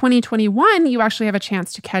May 2021, you actually have a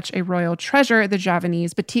chance to catch a royal treasure, the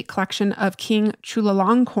Javanese batik collection of King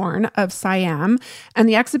Chulalongkorn of Siam. And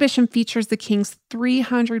the exhibition features the king's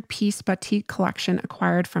 300-piece batik collection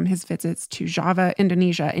acquired from his visits to Java,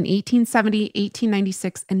 Indonesia in 1870,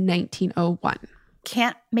 1896, and 1901.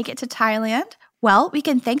 Can't make it to Thailand? Well, we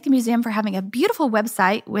can thank the museum for having a beautiful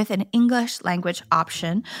website with an English language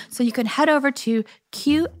option. So you can head over to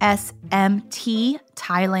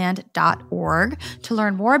qsmtthailand.org to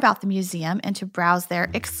learn more about the museum and to browse their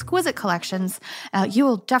exquisite collections. You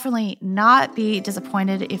will definitely not be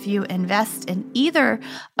disappointed if you invest in either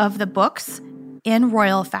of the books in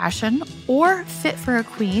royal fashion or Fit for a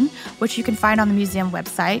Queen, which you can find on the museum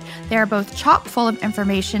website. They are both chock full of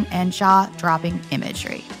information and jaw-dropping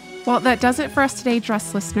imagery. Well, that does it for us today,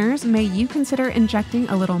 dress listeners. May you consider injecting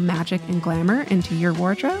a little magic and glamour into your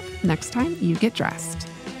wardrobe next time you get dressed.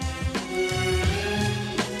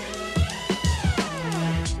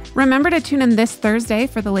 Remember to tune in this Thursday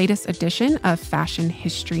for the latest edition of Fashion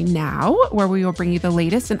History Now, where we will bring you the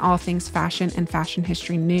latest in all things fashion and fashion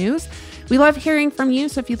history news. We love hearing from you,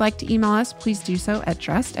 so if you'd like to email us, please do so at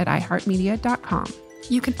dressed@iheartmedia.com.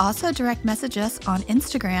 You can also direct message us on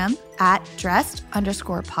Instagram at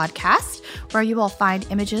dressed_podcast, where you will find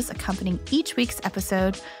images accompanying each week's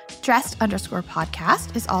episode.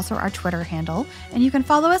 Dressed_podcast is also our Twitter handle, and you can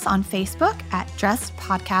follow us on Facebook at Dressed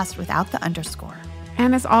Podcast without the underscore.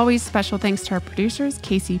 And as always, special thanks to our producers,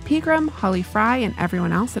 Casey Pegram, Holly Fry, and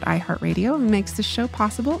everyone else at iHeartRadio who makes this show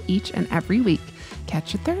possible each and every week.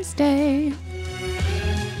 Catch you Thursday.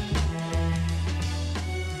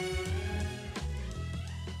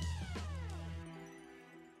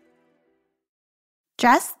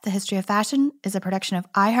 Dress, the History of Fashion is a production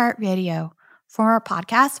of iHeartRadio. For more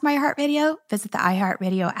podcasts from iHeartRadio, visit the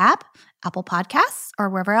iHeartRadio app, Apple Podcasts, or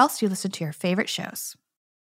wherever else you listen to your favorite shows.